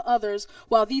rest of the others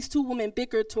while these two women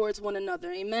bickered towards one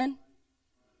another? Amen.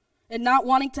 And not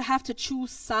wanting to have to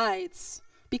choose sides,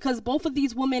 because both of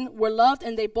these women were loved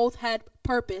and they both had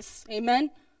purpose.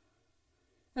 Amen.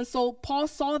 And so Paul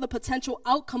saw the potential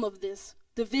outcome of this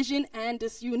division and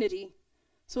disunity.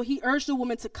 So he urged the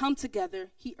women to come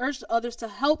together. He urged others to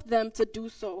help them to do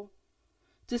so.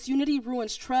 Disunity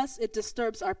ruins trust. It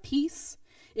disturbs our peace.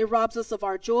 It robs us of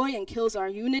our joy and kills our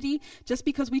unity. Just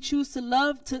because we choose to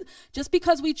leave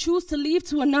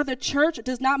to another church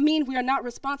does not mean we are not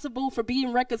responsible for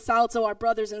being reconciled to our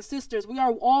brothers and sisters. We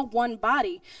are all one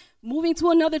body. Moving to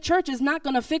another church is not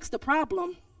going to fix the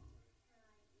problem.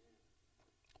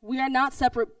 We are not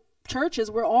separate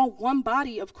churches. We're all one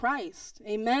body of Christ.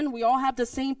 Amen. We all have the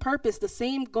same purpose, the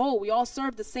same goal. We all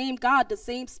serve the same God, the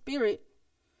same Spirit.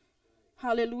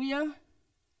 Hallelujah.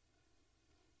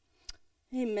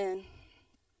 Amen.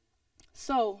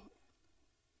 So,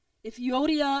 if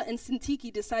Euodia and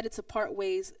Syntyche decided to part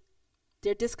ways,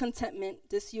 their discontentment,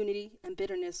 disunity, and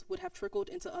bitterness would have trickled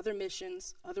into other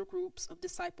missions, other groups of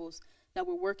disciples that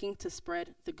were working to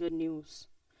spread the good news.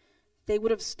 They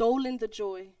would have stolen the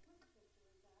joy.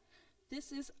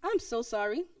 I'm so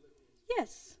sorry.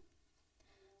 Yes.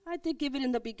 I did give it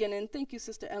in the beginning. Thank you,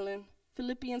 Sister Ellen.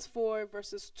 Philippians 4,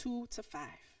 verses 2 to 5.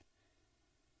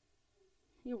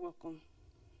 You're welcome.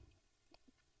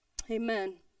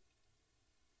 Amen.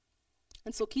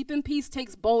 And so keeping peace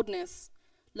takes boldness.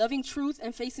 Loving truth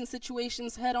and facing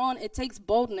situations head on, it takes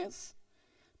boldness.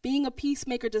 Being a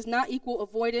peacemaker does not equal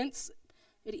avoidance.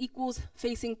 It equals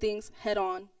facing things head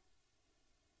on.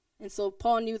 And so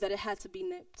Paul knew that it had to be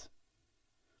nipped.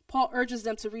 Paul urges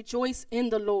them to rejoice in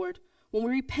the Lord. When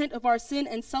we repent of our sin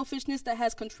and selfishness that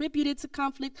has contributed to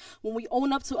conflict, when we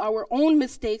own up to our own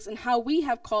mistakes and how we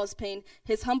have caused pain,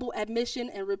 his humble admission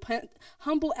and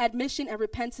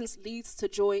repentance leads to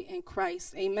joy in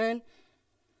Christ. Amen.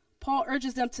 Paul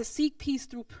urges them to seek peace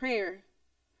through prayer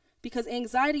because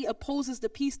anxiety opposes the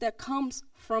peace that comes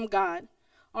from God.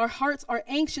 Our hearts are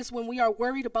anxious when we are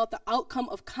worried about the outcome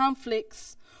of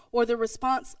conflicts or the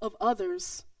response of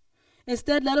others.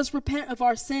 Instead, let us repent of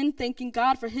our sin, thanking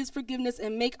God for his forgiveness,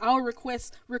 and make our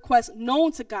requests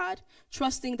known to God,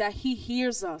 trusting that he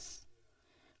hears us.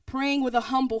 Praying with a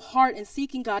humble heart and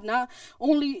seeking God not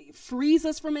only frees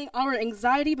us from our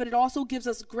anxiety, but it also gives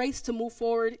us grace to move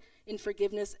forward in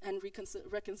forgiveness and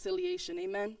reconciliation.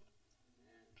 Amen.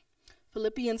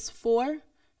 Philippians 4,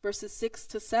 verses 6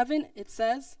 to 7, it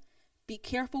says, "Be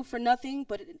careful for nothing,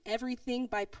 but in everything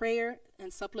by prayer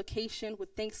and supplication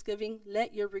with thanksgiving,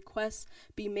 let your requests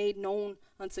be made known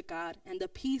unto God. And the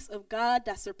peace of God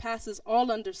that surpasses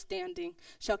all understanding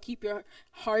shall keep your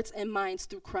hearts and minds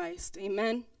through Christ."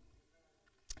 Amen.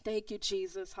 Thank you,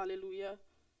 Jesus. Hallelujah.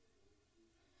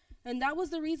 And that was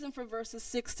the reason for verses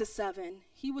 6 to 7.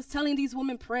 He was telling these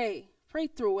women, pray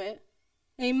through it.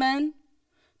 Amen.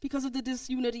 Because of the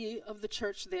disunity of the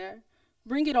church there.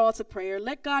 Bring it all to prayer.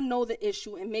 Let God know the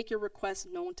issue and make your requests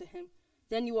known to him.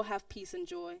 Then you will have peace and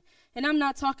joy. And I'm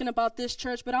not talking about this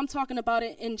church, but I'm talking about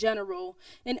it in general,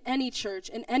 in any church,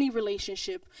 in any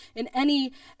relationship, in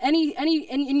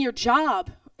in your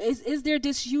job. Is there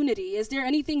disunity? Is there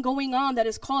anything going on that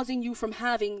is causing you from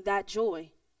having that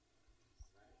joy?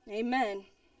 Amen.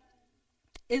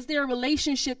 Is there a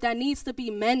relationship that needs to be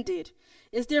mended?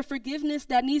 Is there forgiveness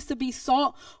that needs to be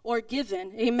sought or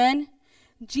given? Amen.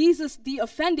 Jesus, the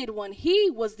offended one, he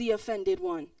was the offended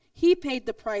one. He paid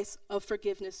the price of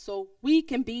forgiveness so we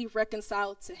can be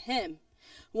reconciled to him.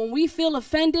 When we feel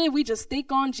offended, we just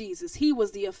think on Jesus. He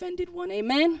was the offended one.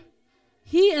 Amen.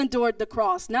 He endured the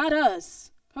cross, not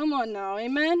us. Come on now.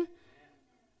 Amen.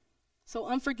 So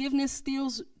unforgiveness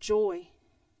steals joy.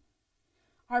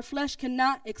 Our flesh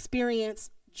cannot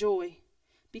experience joy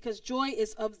because joy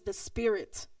is of the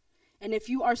Spirit. And if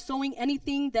you are sowing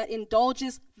anything that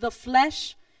indulges the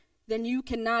flesh, then you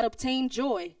cannot obtain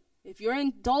joy. If you're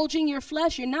indulging your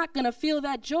flesh, you're not going to feel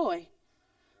that joy.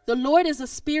 The Lord is a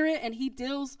spirit and he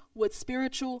deals with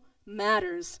spiritual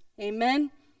matters.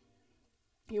 Amen.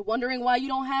 You're wondering why you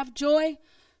don't have joy?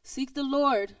 Seek the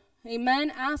Lord.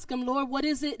 Amen. Ask him, Lord, what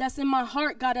is it that's in my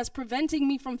heart, God, that's preventing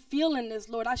me from feeling this,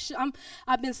 Lord?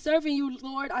 I've been serving you,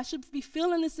 Lord. I should be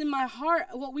feeling this in my heart.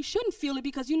 Well, we shouldn't feel it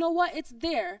because you know what? It's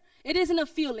there. It isn't a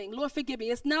feeling. Lord, forgive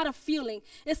me. It's not a feeling.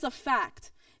 It's a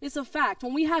fact. It's a fact.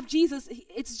 When we have Jesus,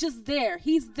 it's just there.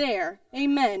 He's there.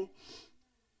 Amen.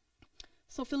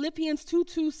 So Philippians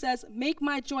 2:2 says, make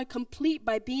my joy complete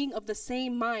by being of the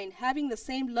same mind, having the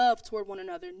same love toward one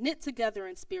another, knit together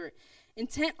in spirit,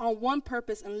 intent on one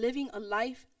purpose, and living a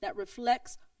life that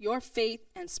reflects your faith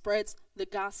and spreads the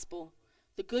gospel,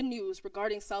 the good news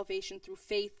regarding salvation through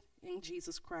faith in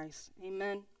Jesus Christ.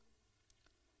 Amen.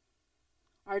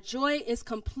 Our joy is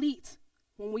complete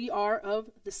when we are of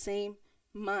the same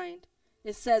mind.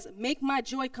 It says, make my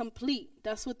joy complete.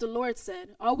 That's what the Lord said.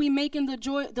 Are we making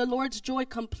the Lord's joy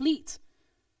complete?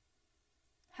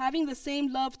 Having the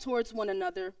same love towards one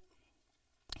another,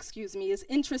 is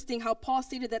interesting how Paul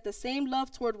stated that the same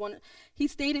love toward he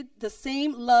stated the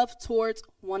same love towards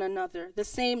one another. The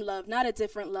same love, not a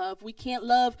different love. We can't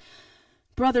love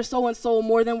brother so-and-so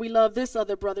more than we love this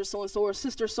other brother so-and-so, or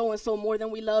sister so-and-so more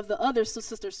than we love the other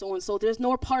sister so-and-so. There's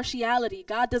no partiality.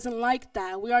 God doesn't like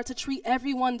that. We are to treat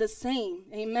everyone the same.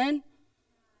 Amen?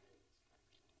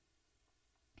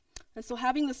 And so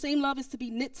having the same love is to be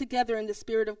knit together in the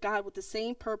Spirit of God with the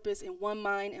same purpose, in one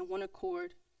mind and one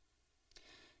accord.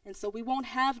 And so we won't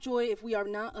have joy if we are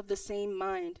not of the same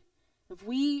mind. If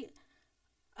we,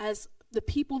 as the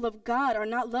people of God, are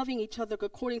not loving each other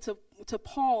according to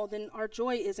Paul, then our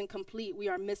joy isn't complete. We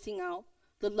are missing out.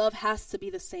 The love has to be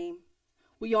the same.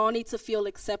 We all need to feel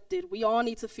accepted. We all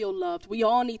need to feel loved. We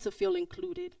all need to feel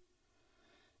included.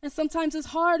 And sometimes it's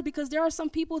hard because there are some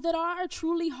people that are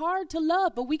truly hard to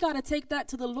love, but we got to take that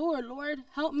to the Lord. Lord,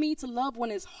 help me to love when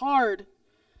it's hard.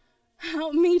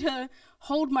 Help me to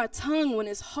hold my tongue when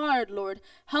it's hard, Lord.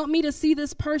 Help me to see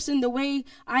this person the way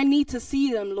I need to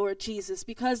see them, Lord Jesus,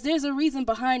 because there's a reason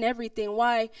behind everything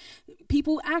why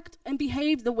people act and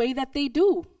behave the way that they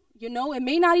do. You know, it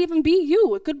may not even be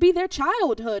you. It could be their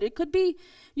childhood. It could be,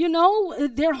 you know,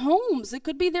 their homes. It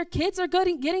could be their kids are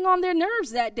getting on their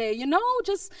nerves that day. You know,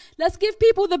 just let's give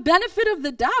people the benefit of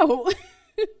the doubt.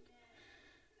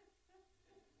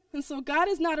 And so God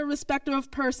is not a respecter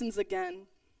of persons again.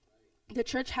 The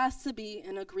church has to be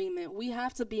in agreement. We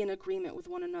have to be in agreement with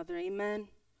one another. Amen.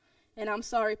 And I'm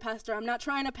sorry, Pastor. I'm not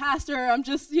trying to pastor. I'm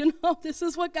just, this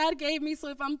is what God gave me. So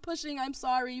if I'm pushing, I'm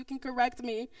sorry. You can correct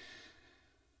me.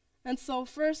 And so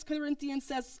 1 Corinthians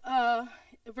says, 1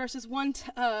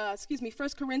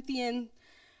 Corinthians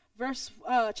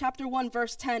chapter 1,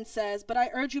 verse 10 says, but I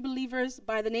urge you, believers,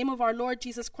 by the name of our Lord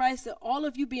Jesus Christ, that all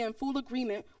of you be in full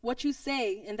agreement what you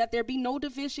say, and that there be no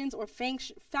divisions or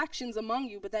factions among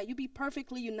you, but that you be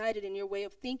perfectly united in your way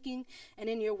of thinking and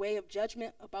in your way of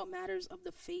judgment about matters of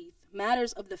the faith.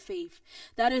 Matters of the faith.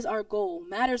 That is our goal.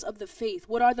 Matters of the faith.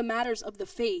 What are the matters of the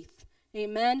faith?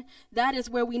 Amen. That is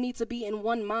where we need to be in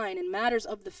one mind, in matters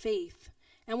of the faith.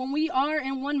 And when we are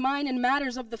in one mind in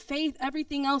matters of the faith,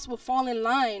 everything else will fall in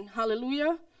line.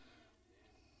 Hallelujah.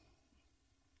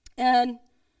 And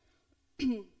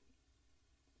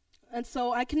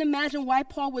so I can imagine why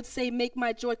Paul would say, make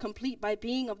my joy complete by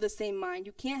being of the same mind.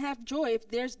 You can't have joy if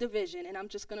there's division. And I'm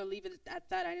just going to leave it at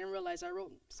that. I didn't realize I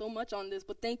wrote so much on this,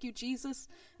 but thank you, Jesus.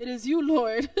 It is you,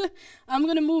 Lord. I'm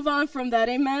going to move on from that.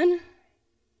 Amen.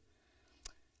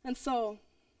 And so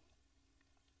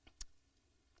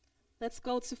let's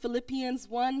go to Philippians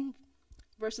 1,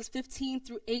 verses 15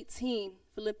 through 18.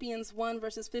 Philippians 1,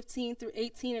 verses 15 through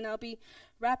 18, and I'll be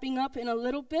wrapping up in a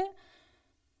little bit.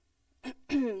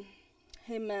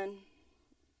 Amen.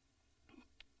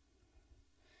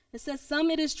 It says,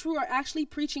 some, it is true, are actually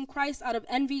preaching Christ out of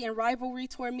envy and rivalry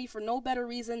toward me for no better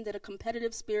reason than a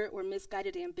competitive spirit or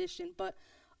misguided ambition, but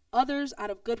others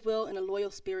out of goodwill and a loyal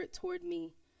spirit toward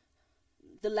me.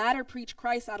 The latter preach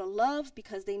Christ out of love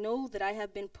because they know that I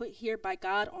have been put here by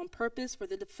God on purpose for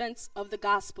the defense of the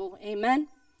gospel. Amen.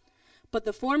 But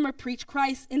the former preach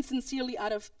Christ insincerely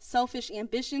out of selfish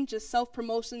ambition, just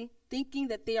self-promotion, thinking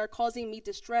that they are causing me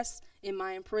distress in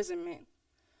my imprisonment.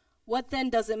 What then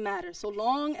does it matter? So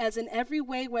long as in every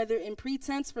way, whether in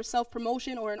pretense for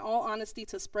self-promotion or in all honesty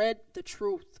to spread the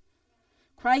truth,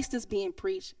 Christ is being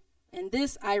preached, and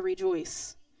this I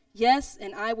rejoice. Yes,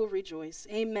 and I will rejoice.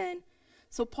 Amen.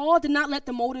 So Paul did not let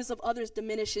the motives of others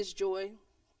diminish his joy.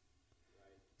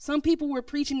 Some people were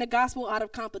preaching the gospel out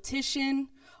of competition,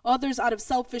 others out of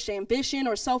selfish ambition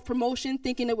or self-promotion,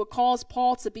 thinking it would cause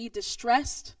Paul to be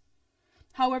distressed.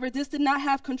 However, this did not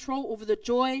have control over the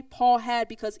joy Paul had,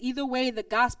 because either way the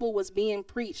gospel was being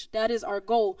preached. That is our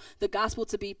goal, the gospel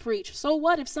to be preached. So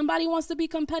what? If somebody wants to be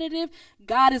competitive,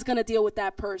 God is going to deal with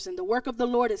that person. The work of the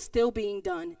Lord is still being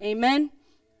done. Amen?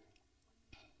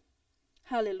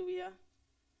 Hallelujah.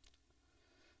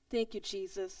 Thank you,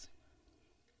 Jesus.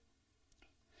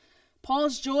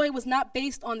 Paul's joy was not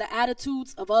based on the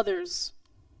attitudes of others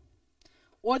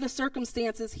or the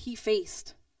circumstances he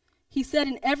faced. He said,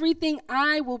 in everything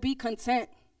I will be content.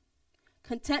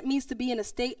 Content means to be in a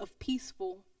state of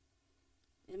peaceful.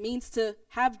 It means to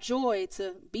have joy,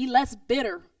 to be less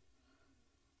bitter.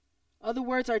 Other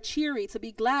words are cheery, to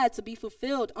be glad, to be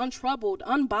fulfilled, untroubled,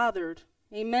 unbothered.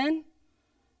 Amen?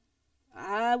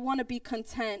 I want to be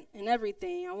content in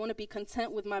everything. I want to be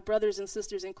content with my brothers and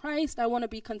sisters in Christ. I want to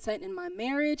be content in my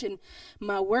marriage and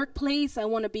my workplace. I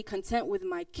want to be content with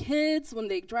my kids when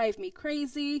they drive me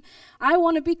crazy. I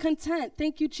want to be content.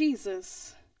 Thank you,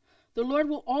 Jesus. The Lord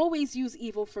will always use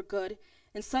evil for good,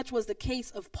 and such was the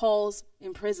case of Paul's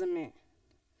imprisonment.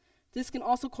 This can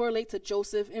also correlate to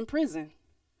Joseph in prison.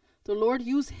 The Lord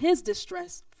used his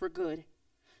distress for good.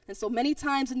 And so many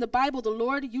times in the Bible, the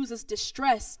Lord uses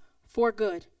distress for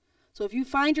good. So if you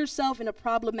find yourself in a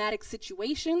problematic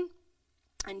situation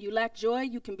and you lack joy,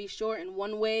 you can be sure in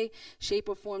one way, shape,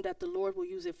 or form that the Lord will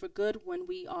use it for good when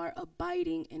we are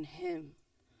abiding in him.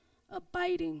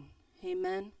 Abiding.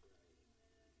 Amen.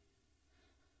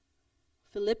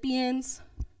 Philippians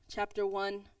chapter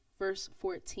 1, verse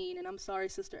 14. And I'm sorry,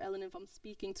 Sister Ellen, if I'm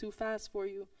speaking too fast for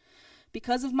you.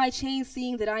 Because of my chains,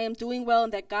 seeing that I am doing well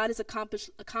and that God is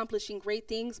accomplishing great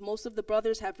things, most of the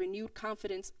brothers have renewed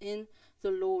confidence in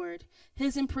the Lord.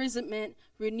 His imprisonment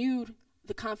renewed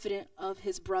the confidence of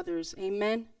his brothers.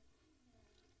 Amen.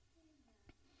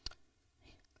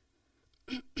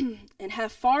 And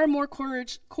have far more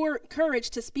courage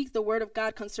to speak the word of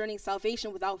God concerning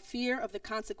salvation without fear of the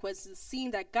consequences,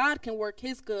 seeing that God can work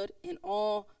his good in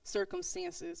all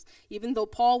circumstances. Even though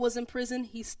Paul was in prison,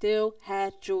 he still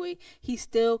had joy. He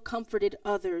still comforted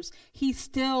others. He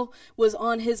still was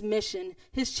on his mission.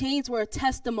 His chains were a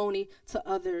testimony to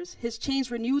others. His chains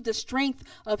renewed the strength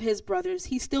of his brothers.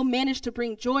 He still managed to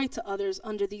bring joy to others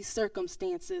under these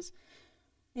circumstances.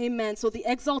 Amen. So the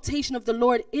exaltation of the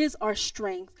Lord is our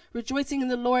strength. Rejoicing in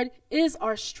the Lord is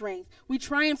our strength. We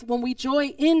triumph when we joy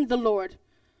in the Lord.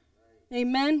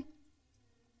 Amen.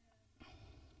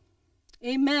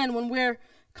 Amen. When we have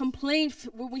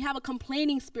a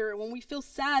complaining spirit, when we feel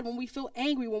sad, when we feel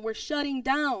angry, when we're shutting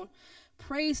down,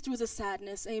 praise through the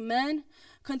sadness. Amen.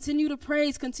 Continue to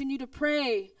praise, continue to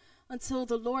pray until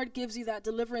the Lord gives you that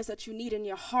deliverance that you need in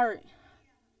your heart.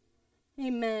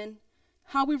 Amen.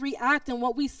 How we react and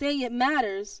what we say, it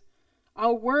matters.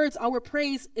 Our words, our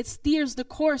praise, it steers the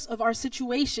course of our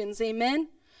situations. Amen.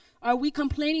 Are we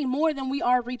complaining more than we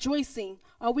are rejoicing?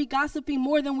 Are we gossiping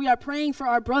more than we are praying for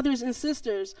our brothers and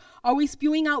sisters? Are we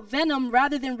spewing out venom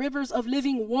rather than rivers of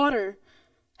living water?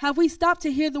 Have we stopped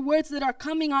to hear the words that are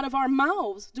coming out of our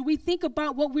mouths? Do we think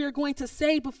about what we are going to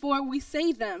say before we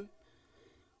say them?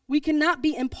 We cannot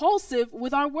be impulsive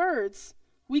with our words.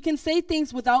 We can say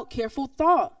things without careful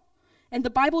thought. And the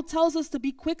Bible tells us to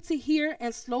be quick to hear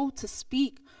and slow to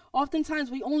speak. Oftentimes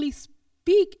we only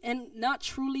speak and not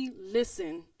truly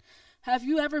listen. Have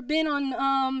you ever been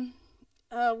on,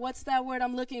 what's that word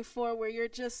I'm looking for, where you're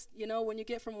just, when you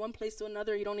get from one place to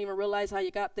another, you don't even realize how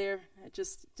you got there. It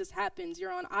just happens.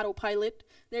 You're on autopilot.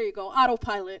 There you go,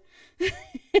 autopilot.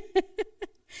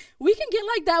 We can get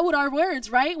like that with our words,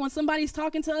 right? When somebody's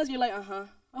talking to us, you're like, oh,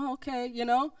 okay,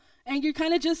 And you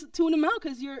kind of just tune them out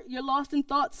because you're lost in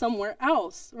thought somewhere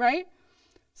else, right?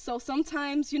 So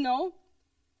sometimes,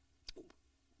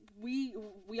 we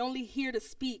only hear to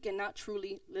speak and not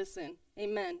truly listen.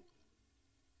 Amen.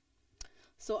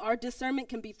 So our discernment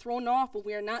can be thrown off when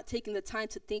we are not taking the time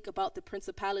to think about the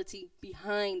principality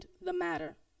behind the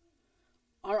matter.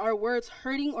 Are our words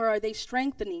hurting or are they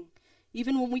strengthening?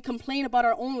 Even when we complain about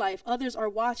our own life, others are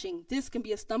watching. This can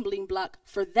be a stumbling block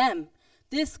for them.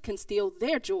 This can steal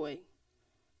their joy.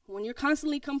 When you're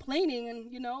constantly complaining and,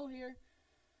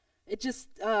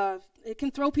 it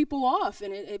can throw people off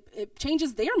and it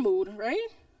changes their mood, right?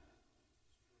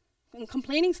 And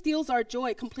complaining steals our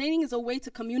joy. Complaining is a way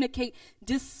to communicate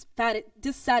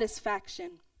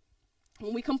dissatisfaction.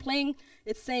 When we complain,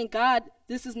 it's saying, God,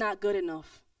 this is not good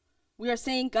enough. We are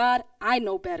saying, God, I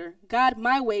know better. God,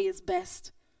 my way is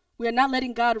best. We are not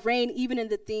letting God reign even in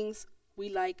the things we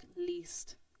like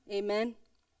least. Amen.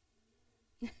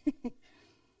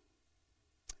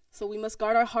 So we must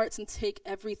guard our hearts and take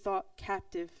every thought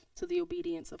captive to the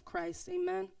obedience of Christ.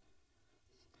 Amen.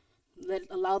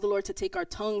 Allow the Lord to take our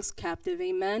tongues captive.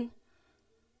 Amen.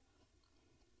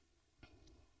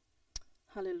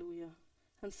 Hallelujah.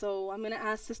 And so I'm going to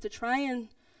ask Sister Tryon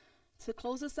to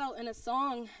close us out in a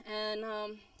song.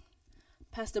 And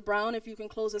Pastor Brown, if you can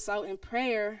close us out in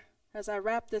prayer as I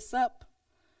wrap this up.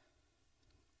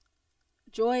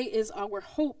 Joy is our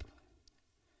hope.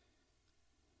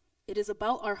 It is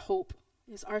about our hope.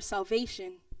 It is our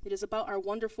salvation. It is about our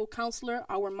wonderful counselor,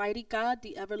 our mighty God,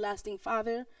 the everlasting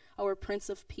Father, our Prince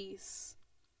of Peace.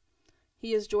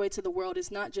 He is joy to the world.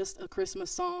 It's not just a Christmas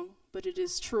song, but it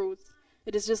is truth.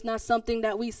 It is just not something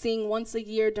that we sing once a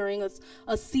year during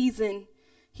a season.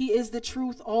 He is the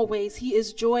truth always. He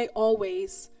is joy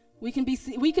always. We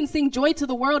can sing joy to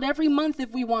the world every month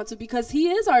if we want to, because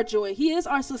he is our joy. He is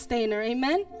our sustainer.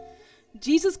 Amen.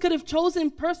 Jesus could have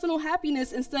chosen personal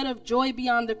happiness instead of joy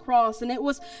beyond the cross. And it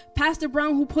was Pastor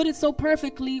Brown who put it so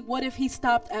perfectly. What if he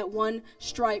stopped at one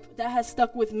stripe? That has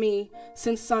stuck with me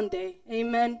since Sunday.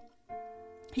 Amen.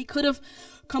 He could have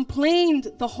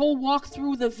complained the whole walk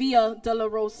through the Via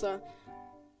Dolorosa,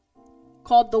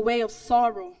 called the way of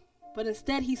sorrow. But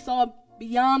instead he saw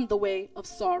beyond the way of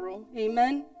sorrow.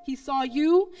 Amen. He saw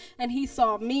you and he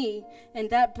saw me, and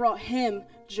that brought him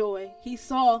joy. He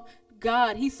saw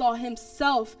God. He saw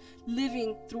himself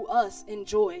living through us in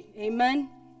joy. Amen.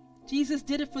 Jesus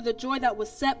did it for the joy that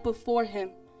was set before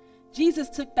him. Jesus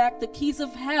took back the keys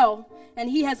of hell, and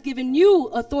he has given you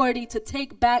authority to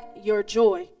take back your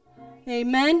joy.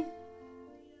 Amen.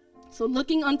 So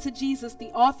looking unto Jesus,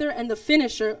 the author and the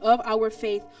finisher of our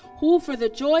faith, who for the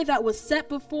joy that was set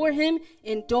before him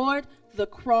endured the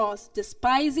cross,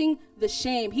 despising the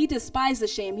shame. He despised the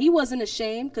shame. He wasn't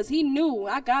ashamed because he knew,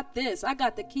 I got this. I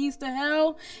got the keys to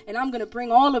hell, and I'm going to bring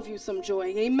all of you some joy.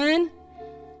 Amen.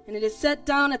 And it is set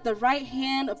down at the right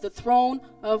hand of the throne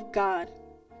of God.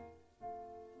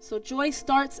 So joy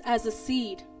starts as a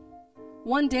seed,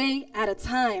 one day at a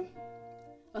time.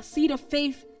 A seed of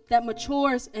faith that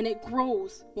matures and it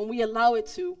grows when we allow it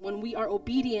to, when we are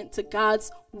obedient to God's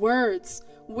words.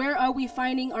 Where are we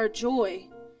finding our joy?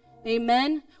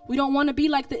 Amen. We don't want to be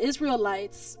like the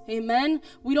Israelites. Amen.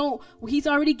 He's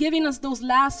already giving us those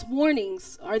last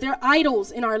warnings. Are there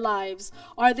idols in our lives?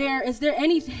 Is there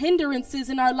any hindrances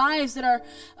in our lives that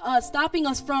are stopping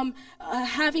us from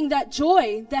having that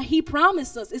joy that he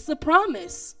promised us? It's a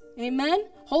promise. Amen.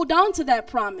 Hold on to that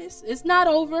promise. It's not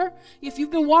over. If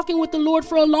you've been walking with the Lord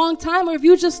for a long time, or if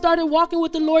you just started walking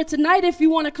with the Lord tonight, if you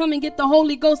want to come and get the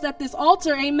Holy Ghost at this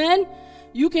altar, amen,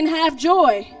 you can have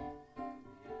joy.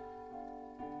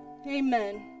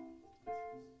 Amen.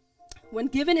 When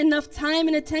given enough time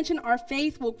and attention, our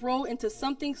faith will grow into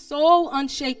something so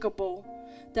unshakable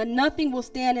that nothing will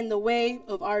stand in the way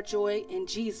of our joy in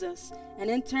Jesus.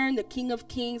 And in turn, the King of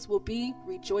Kings will be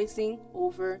rejoicing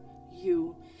over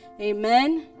you.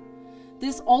 Amen.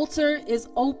 This altar is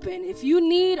open. If you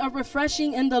need a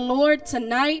refreshing in the Lord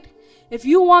tonight, if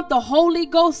you want the Holy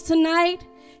Ghost tonight,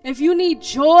 if you need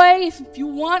joy, if you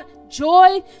want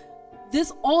joy,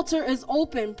 this altar is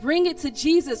open. Bring it to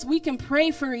Jesus. We can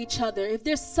pray for each other. If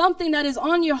there's something that is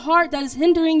on your heart that is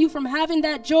hindering you from having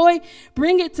that joy,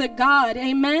 bring it to God.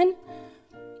 Amen.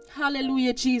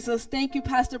 Hallelujah, Jesus. Thank you,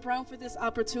 Pastor Brown, for this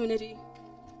opportunity.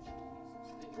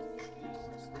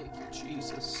 Thank you,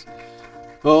 Jesus.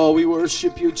 Oh, we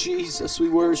worship you, Jesus. We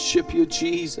worship you,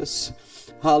 Jesus.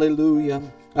 Hallelujah.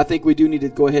 I think we do need to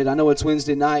go ahead. I know it's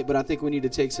Wednesday night, but I think we need to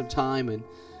take some time and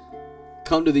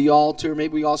come to the altar.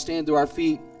 Maybe we all stand to our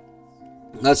feet.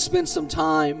 Let's spend some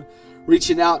time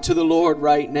reaching out to the Lord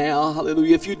right now.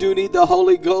 Hallelujah. If you do need the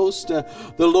Holy Ghost, the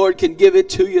Lord can give it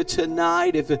to you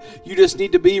tonight. If you just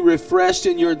need to be refreshed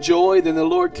in your joy, then the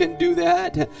Lord can do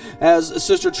that. As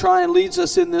Sister Tryon leads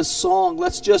us in this song,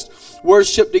 let's just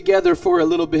worship together for a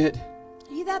little bit.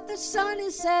 He that the Son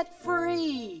is set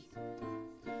free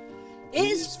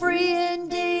is free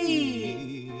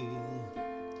indeed.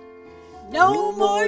 No more